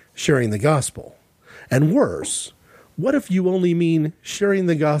mean sharing the gospel. And worse, What if you only mean sharing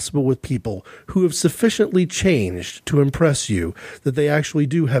the gospel with people who have sufficiently changed to impress you that they actually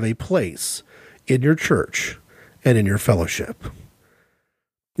do have a place in your church and in your fellowship?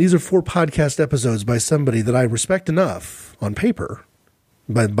 These are 4 podcast episodes by somebody that I respect enough on paper,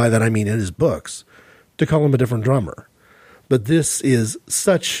 by that I mean in his books, to call him a different drummer. But this is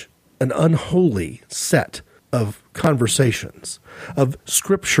such an unholy set of conversations, of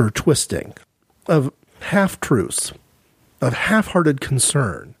scripture twisting, of half-truths, of half-hearted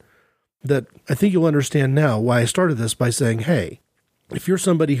concern, that I think you'll understand now why I started this by saying, hey, if you're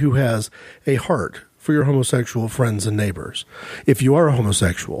somebody who has a heart for your homosexual friends and neighbors, if you are a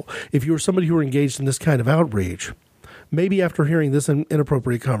homosexual, if you're somebody who are engaged in this kind of outreach, maybe after hearing this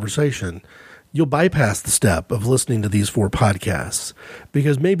inappropriate conversation, you'll bypass the step of listening to these 4 podcasts,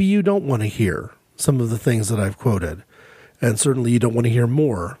 because maybe you don't want to hear some of the things that I've quoted, and certainly you don't want to hear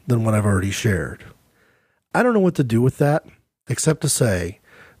more than what I've already shared. I don't know what to do with that, except to say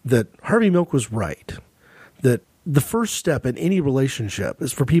that Harvey Milk was right, that the first step in any relationship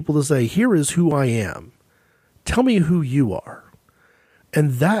is for people to say, here is who I am. Tell me who you are.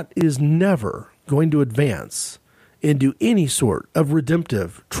 And that is never going to advance into any sort of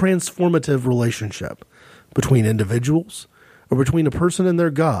redemptive, transformative relationship between individuals or between a person and their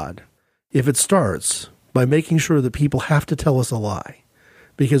God if it starts by making sure that people have to tell us a lie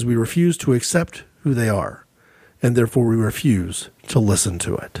because we refuse to accept who they are, and therefore we refuse to listen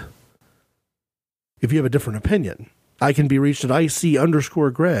to it. If you have a different opinion, I can be reached at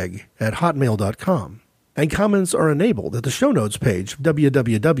ic_Greg@hotmail.com, and comments are enabled at the show notes page of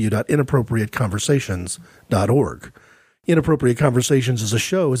www.inappropriateconversations.org. Inappropriate Conversations as a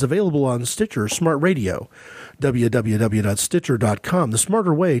show is available on Stitcher Smart Radio, www.stitcher.com, the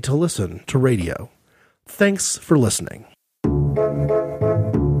smarter way to listen to radio. Thanks for listening.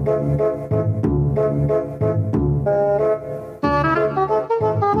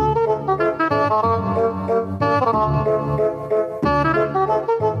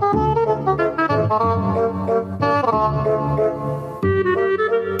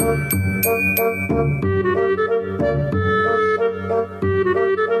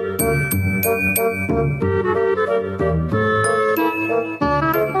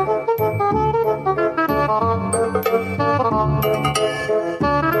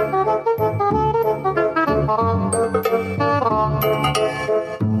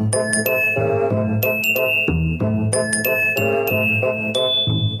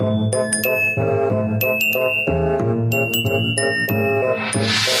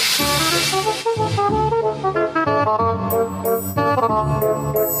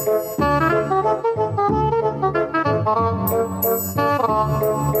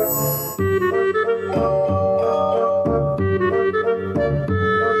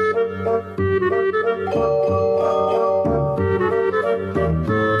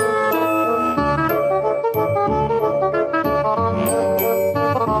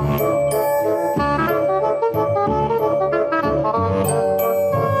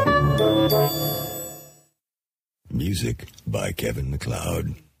 Music by Kevin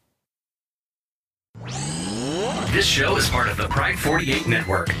MacLeod. This show is part of the Pride 48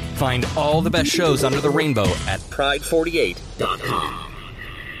 Network. Find all the best shows under the rainbow at Pride48.com.